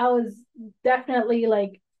tired. I was definitely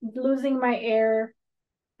like losing my air.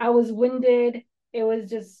 I was winded. It was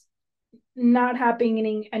just not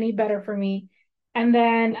happening any better for me. And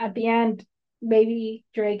then at the end, baby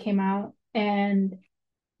Dre came out, and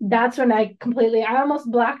that's when I almost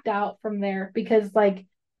blacked out from there, because like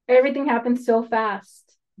everything happened so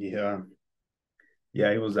fast. Yeah.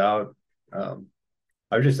 Yeah, he was out.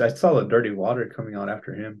 I saw the dirty water coming out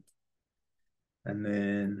after him. And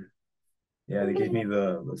then yeah, they gave me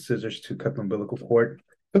the scissors to cut the umbilical cord.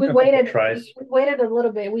 We waited a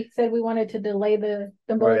little bit. We said we wanted to delay the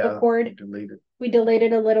umbilical cord. We delayed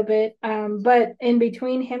it a little bit. But in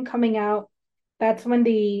between him coming out, that's when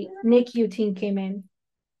the NICU team came in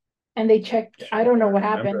and they checked. I don't know what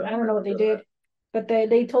happened. I don't know what they did. But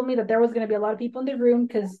they told me that there was going to be a lot of people in the room,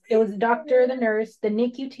 because it was the doctor, the nurse, the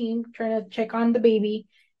NICU team trying to check on the baby.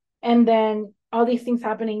 And then all these things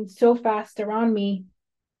happening so fast around me.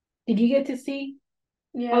 Did you get to see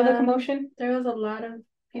all the commotion? There was a lot of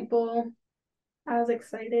people. I was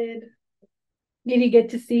excited. Did you get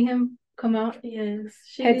to see him come out? Yes.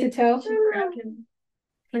 Head to toe? She grabbed him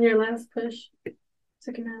on your last push.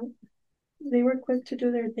 Took him out. They were quick to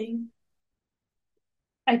do their thing.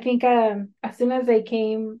 I think as soon as they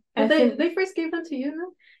came, they first gave them to you,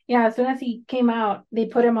 no? Yeah, as soon as he came out, they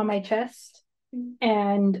put him on my chest.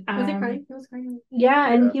 And was he crying? He was crying.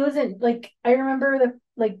 Yeah, and he wasn't like, I remember the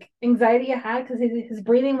like anxiety I had, because his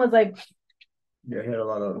breathing was like, yeah, he had a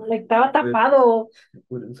lot of like estaba tapado.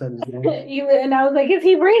 Inside his nose. And I was like, is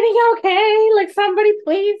he breathing okay? Like, somebody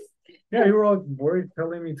please. Yeah, you were all worried,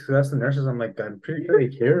 telling me to ask the nurses. I'm like, I'm pretty sure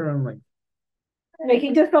they care. I'm like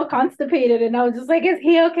he just felt constipated, and I was just like, is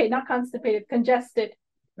he okay? Not constipated, congested.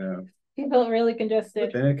 Yeah. He felt really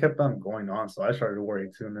congested. But then it kept on going on, so I started to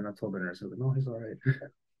worry too. And then I told the nurse, like, no, he's all right.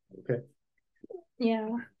 Okay. Yeah.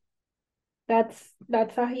 That's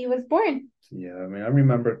how he was born. Yeah, I mean, I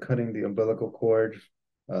remember cutting the umbilical cord.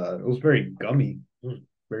 It was very gummy. It was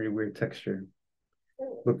very weird texture.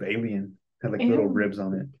 Looked alien. Had like Ew. little ribs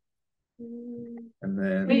on it. And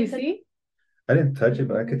then Do you see? I didn't touch it,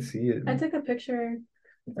 but I could see it. I took a picture.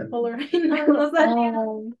 And, Polaroid.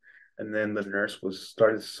 and then the nurse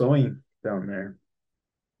started sewing down there.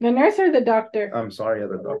 The nurse or the doctor? I'm sorry,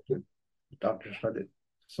 the doctor. The doctor started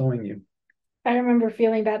sewing you. I remember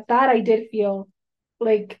feeling that. That I did feel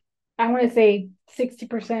like I want to say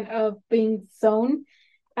 60% of being sewn.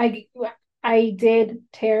 I I did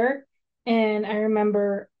tear, and I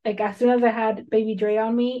remember like as soon as I had baby Dre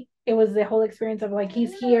on me, it was the whole experience of like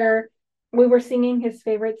he's here. We were singing his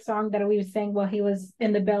favorite song that we sang while he was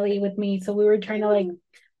in the belly with me. So we were trying to like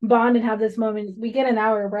bond and have this moment. We get an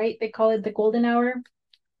hour, right? They call it the golden hour,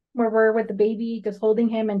 where we're with the baby, just holding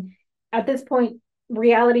him. And at this point,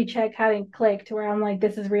 reality check hadn't clicked where I'm like,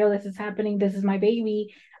 this is real, this is happening, this is my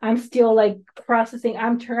baby. I'm still like processing.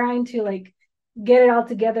 I'm trying to like get it all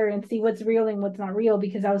together and see what's real and what's not real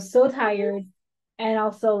because I was so tired. And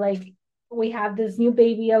also like we have this new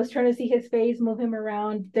baby. I was trying to see his face, move him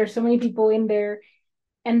around. There's so many people in there.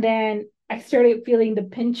 And then I started feeling the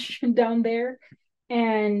pinch down there.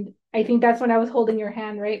 And I think that's when I was holding your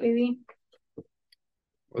hand, right, baby?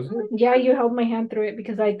 Was it? Yeah, you held my hand through it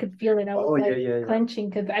because I could feel it. I was like clenching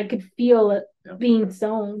because I could feel it being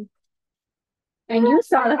sewn. And you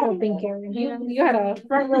saw the whole thing, Karen. You had a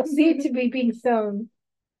front row seat to be being sewn.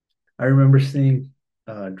 I remember seeing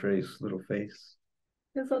Dre's little face.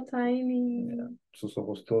 It's so tiny. Yeah. Sus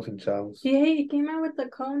ojos todos hinchados. Yeah, he came out with the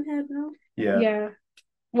cone head, no? Yeah. Yeah.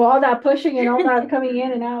 Well, all that pushing and all that coming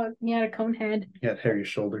in and out. He had a cone head. He had hairy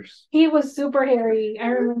shoulders. He was super hairy. I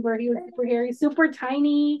remember he was super hairy, super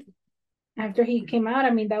tiny. After he came out, I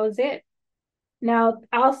mean, that was it. Now,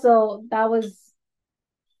 also,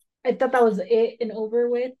 I thought that was it and over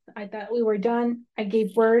with. I thought we were done. I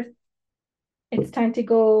gave birth. It's time to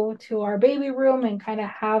go to our baby room and kind of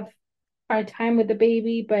have our time with the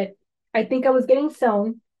baby. But I think I was getting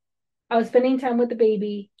sewn. I was spending time with the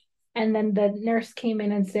baby. And then the nurse came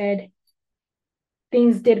in and said,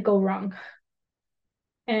 things did go wrong.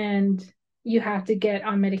 And you have to get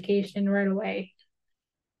on medication right away.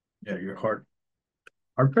 Yeah, your heart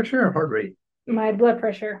pressure or heart rate? My blood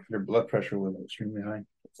pressure. Your blood pressure was extremely high.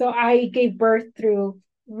 So I gave birth through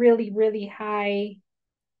really, really high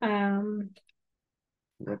blood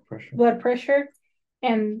pressure.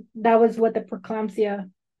 And that was what the preeclampsia,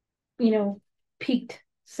 peaked.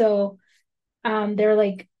 So they're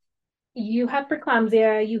like, you have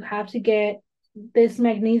preeclampsia, you have to get this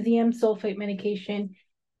magnesium sulfate medication.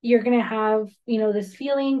 You're gonna have, this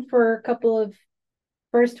feeling for a couple of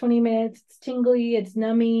first 20 minutes. It's tingly, it's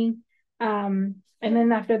numbing. And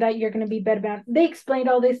then after that, you're gonna be bedbound. They explained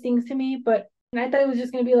all these things to me, but I thought it was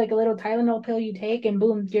just gonna be like a little Tylenol pill you take and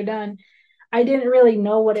boom, you're done. I didn't really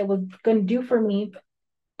know what it was gonna do for me.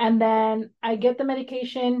 And then I get the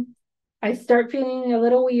medication, I start feeling a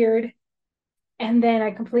little weird, and then I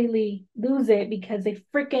completely lose it because they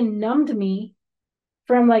freaking numbed me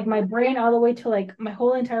from like my brain all the way to like my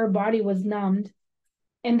whole entire body was numbed.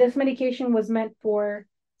 And this medication was meant for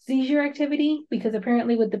seizure activity because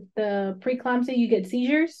apparently with the preeclampsia you get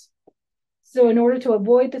seizures. So in order to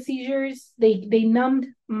avoid the seizures, they numbed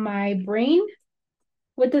my brain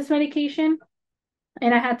with this medication,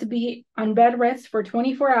 and I had to be on bed rest for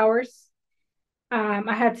 24 hours. I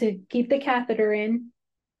had to keep the catheter in,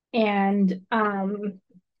 and I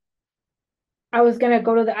was gonna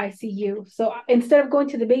go to the ICU. So instead of going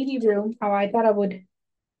to the baby room, how I thought I would,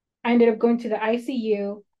 I ended up going to the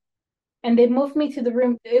ICU, and they moved me to the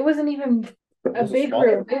room. It wasn't even a big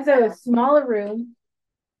room. It was a smaller room.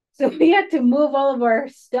 So we had to move all of our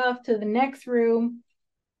stuff to the next room.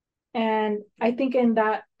 And I think in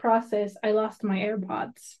that process, I lost my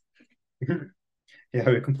AirPods. Yeah,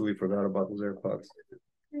 we completely forgot about those AirPods.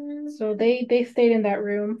 So they stayed in that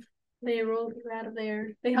room. They rolled you out of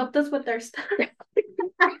there. They helped us with their stuff.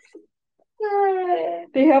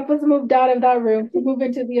 They helped us move out of that room to move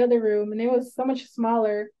into the other room, and it was so much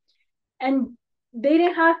smaller. And they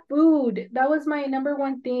didn't have food. That was my number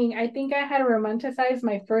one thing. I think I had romanticized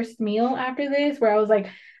my first meal after this, where I was like,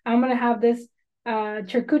 I'm gonna have this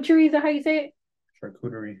charcuterie, is that how you say it?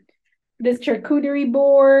 Charcuterie. This charcuterie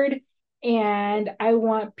board, and I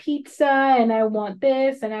want pizza, and I want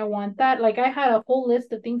this, and I want that. Like I had a whole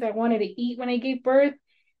list of things I wanted to eat when I gave birth.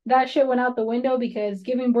 That shit went out the window because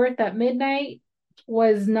giving birth at midnight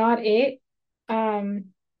was not it.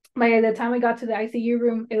 By the time I got to the ICU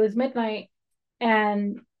room, it was midnight,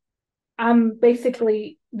 and I'm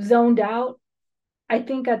basically zoned out. I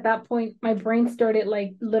think at that point my brain started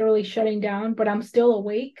like literally shutting down, but I'm still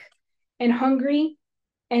awake and hungry,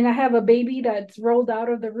 and I have a baby that's rolled out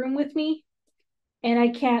of the room with me. and I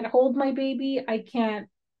can't hold my baby. I can't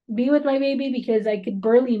be with my baby because I could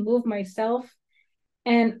barely move myself.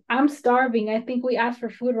 And I'm starving. I think we asked for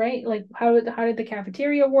food, right? Like, how did the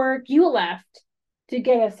cafeteria work? You left to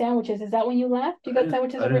get us sandwiches. Is that when you left? You got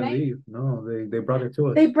sandwiches I didn't overnight? leave. No, they brought it to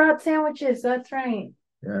us. They brought sandwiches. That's right.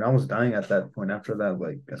 Yeah, and I was dying at that point. After that,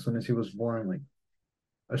 like as soon as he was born, like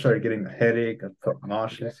I started getting a headache. I felt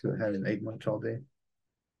nauseous. I hadn't ate much all day.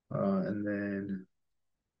 And then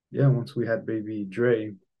yeah, once we had baby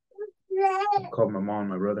Dre, I called my mom and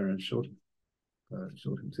my brother and showed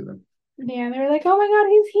him to them. Yeah, they were like, "Oh my God,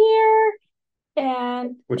 he's here!"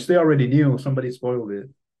 And Which they already knew. Somebody spoiled it.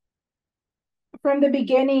 from the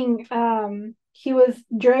beginning,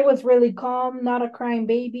 Dre was really calm, not a crying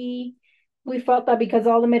baby. We felt that because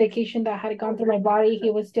all the medication that had gone through my body, he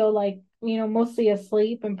was still like, mostly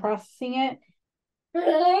asleep and processing it.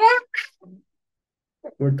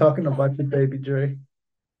 We're talking about your baby Dre.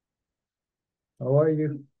 How are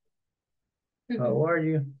you? How are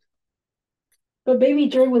you? But baby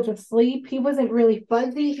Dre was asleep. He wasn't really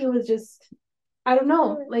fuzzy. He was just, I don't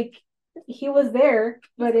know, like he was there,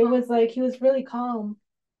 but it was like he was really calm.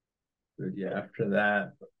 But yeah, after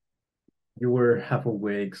that, you were half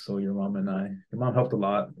awake, so your mom helped a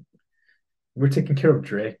lot. We're taking care of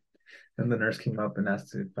Dre. And the nurse came up and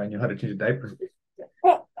asked if I knew how to change a diaper.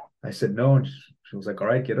 I said no, and she was like, "All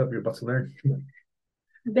right, get up, you're about to learn."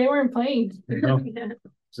 They weren't playing. Yeah.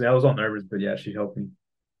 So I was all nervous, but yeah, she helped me.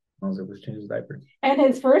 I was able to change his diaper. And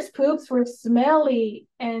his first poops were smelly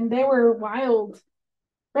and they were wild.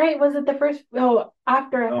 Right? Was it the first? Oh,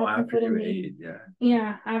 after I had some foot in me. Ate, yeah.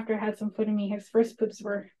 Yeah, after I had some foot in me, his first poops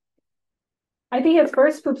were. I think his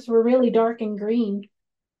first poops were really dark and green,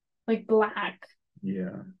 like black.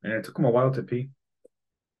 Yeah, and it took him a while to pee.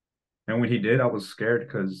 And when he did, I was scared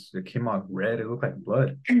because it came out red. It looked like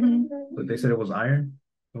blood. Mm-hmm. But they said it was iron.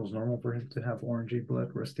 It was normal for him to have orangey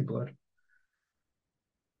blood, rusty blood.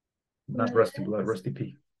 Not rusty blood, rusty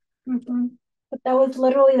pee. Mm-hmm. But that was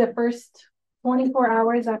literally the first 24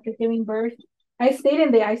 hours after giving birth. I stayed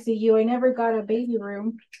in the ICU. I never got a baby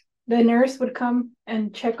room. The nurse would come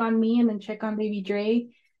and check on me and then check on baby Dre.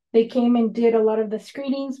 They came and did a lot of the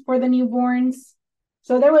screenings for the newborns.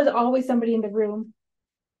 So there was always somebody in the room.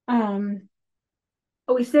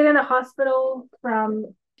 We stayed in the hospital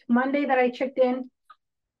from Monday that I checked in,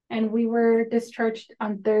 and we were discharged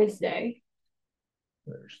on Thursday.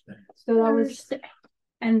 So that was,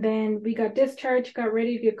 and then we got discharged, got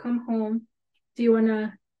ready to come home. Do you want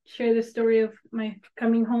to share the story of my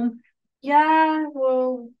coming home? Yeah,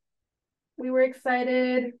 well, we were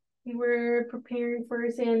excited. We were preparing for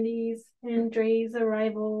Sandy's and Dre's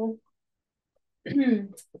arrival.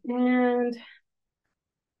 And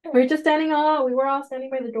we were all standing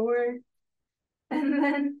by the door. And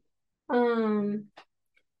then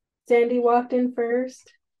Sandy walked in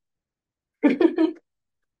first. and,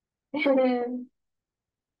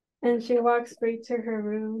 and she walked straight to her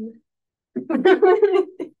room.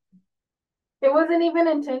 It wasn't even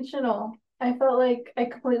intentional. I felt like I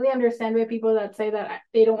completely understand why people that say that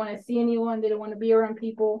they don't want to see anyone, they don't want to be around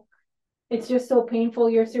people. It's just so painful.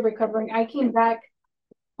 You're still recovering. I came back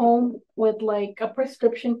home with like a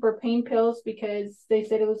prescription for pain pills because they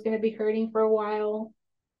said it was going to be hurting for a while.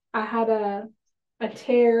 I had a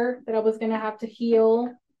tear that I was going to have to heal,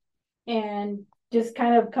 and just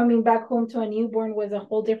kind of coming back home to a newborn was a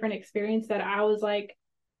whole different experience that I was like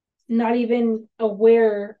not even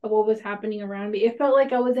aware of what was happening around me. It felt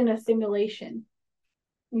like I was in a simulation.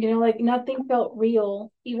 Like nothing felt real,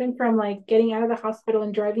 even from like getting out of the hospital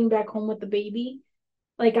and driving back home with the baby.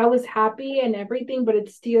 Like I was happy and everything, but it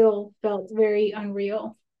still felt very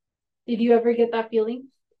unreal. Did you ever get that feeling?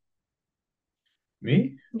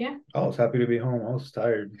 Me? Yeah. I was happy to be home. I was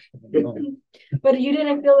tired. But you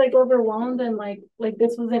didn't feel like overwhelmed and like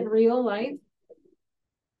this wasn't real life?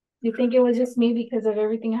 You think it was just me because of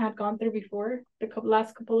everything I had gone through before the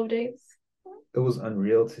last couple of days? It was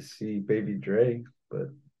unreal to see baby Dre,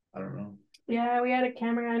 but I don't know. Yeah, we had a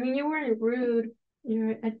camera. I mean, you weren't rude.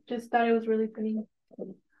 I just thought it was really funny.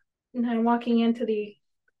 And then walking into the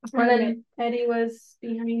apartment, and then Eddie was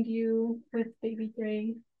behind you with baby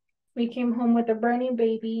Dre. We came home with a brand new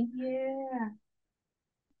baby. Yeah.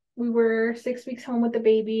 We were 6 weeks home with the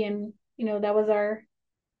baby, and that was our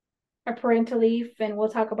parental leave, and we'll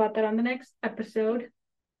talk about that on the next episode.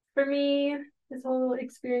 For me, this whole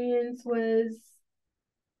experience was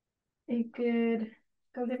a good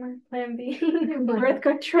plan B. birth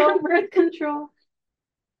control. Birth control.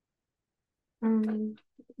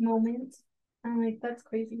 Moment. I'm like, that's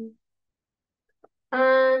crazy.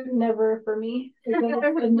 Never for me. A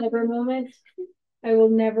never moment. I will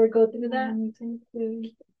never go through that.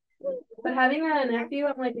 But having a nephew,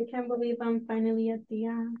 I'm like, I can't believe I'm finally at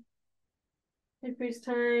the first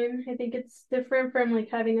time. I think it's different from like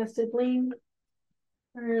having a sibling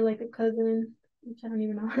or like a cousin, which I don't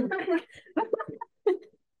even know.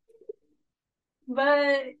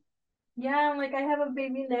 But yeah, I'm like, I have a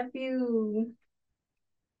baby nephew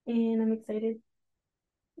and I'm excited.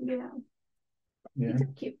 Yeah. Yeah. He's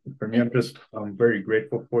cute. For me, I'm very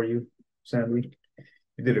grateful for you, Sandy.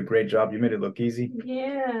 You did a great job. You made it look easy.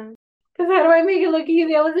 Yeah. Because how do I make it look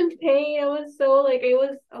easy? I was in pain. I was so like, it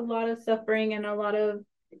was a lot of suffering and a lot of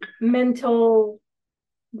mental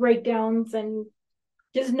breakdowns, and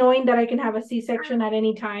just knowing that I can have a C-section at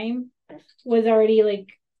any time was already like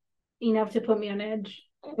enough to put me on edge.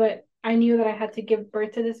 But I knew that I had to give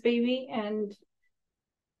birth to this baby, and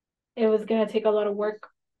it was going to take a lot of work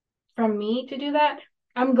from me to do that.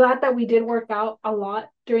 I'm glad that we did work out a lot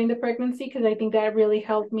during the pregnancy, because I think that really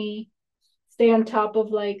helped me stay on top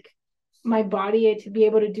of like my body to be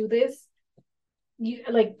able to do this.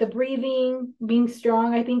 Like the breathing, being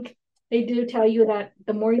strong. I think they do tell you that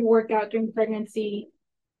the more you work out during pregnancy,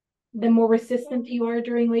 the more resistant you are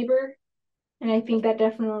during labor. And I think that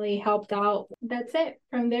definitely helped out. That's it.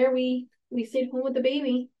 From there, we stayed home with the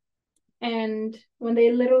baby. And when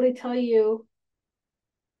they literally tell you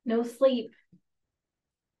no sleep,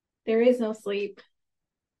 there is no sleep.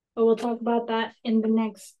 But we'll talk about that in the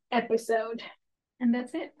next episode. And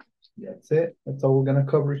that's it. That's it. That's all we're gonna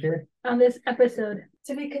cover here. On this episode.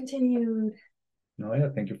 To be continued. No, yeah,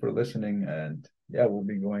 thank you for listening. And yeah, we'll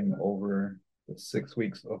be going over the 6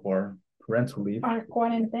 weeks of our parental leave. Our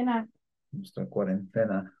cuarentena. Nuestra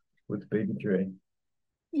cuarentena with baby Dre.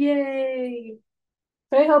 Yay.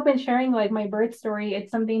 So I hope in sharing like my birth story,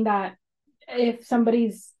 it's something that if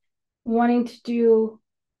somebody's wanting to do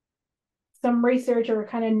some research or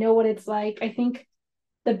kind of know what it's like, I think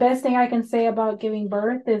the best thing I can say about giving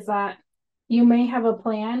birth is that you may have a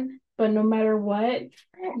plan, but no matter what,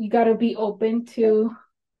 you got to be open to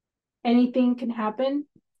anything can happen,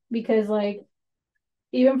 because like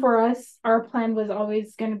even for us, our plan was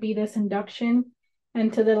always going to be this induction,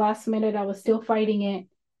 and to the last minute I was still fighting it,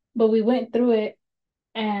 but we went through it,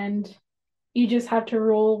 and you just have to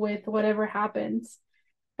roll with whatever happens.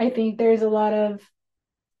 I think there's a lot of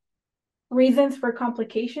reasons for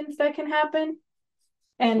complications that can happen,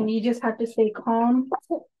 and you just have to stay calm.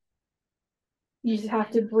 You just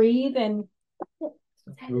have to breathe, and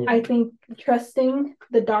I think trusting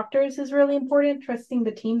the doctors is really important, trusting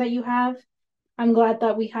the team that you have. I'm glad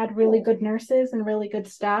that we had really good nurses and really good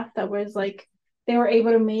staff that was like, they were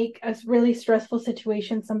able to make a really stressful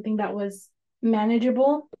situation something that was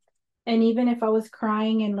manageable. And even if I was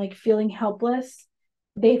crying and like feeling helpless,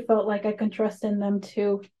 they felt like I could trust in them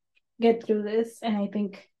to get through this. And I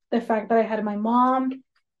think the fact that I had my mom,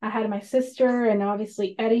 I had my sister, and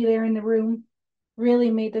obviously Eddie there in the room really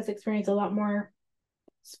made this experience a lot more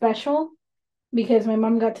special, because my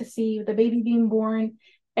mom got to see the baby being born.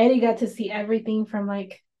 Eddie got to see everything from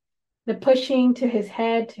like the pushing to his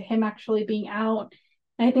head to him actually being out.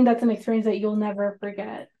 And I think that's an experience that you'll never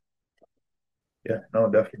forget. Yeah, no,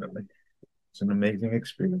 definitely. It's an amazing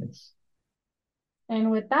experience. And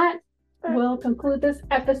with that, we'll conclude this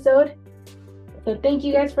episode. So thank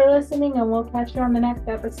you guys for listening, and we'll catch you on the next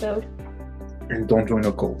episode. And don't join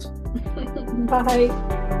a cult.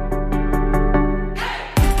 Bye.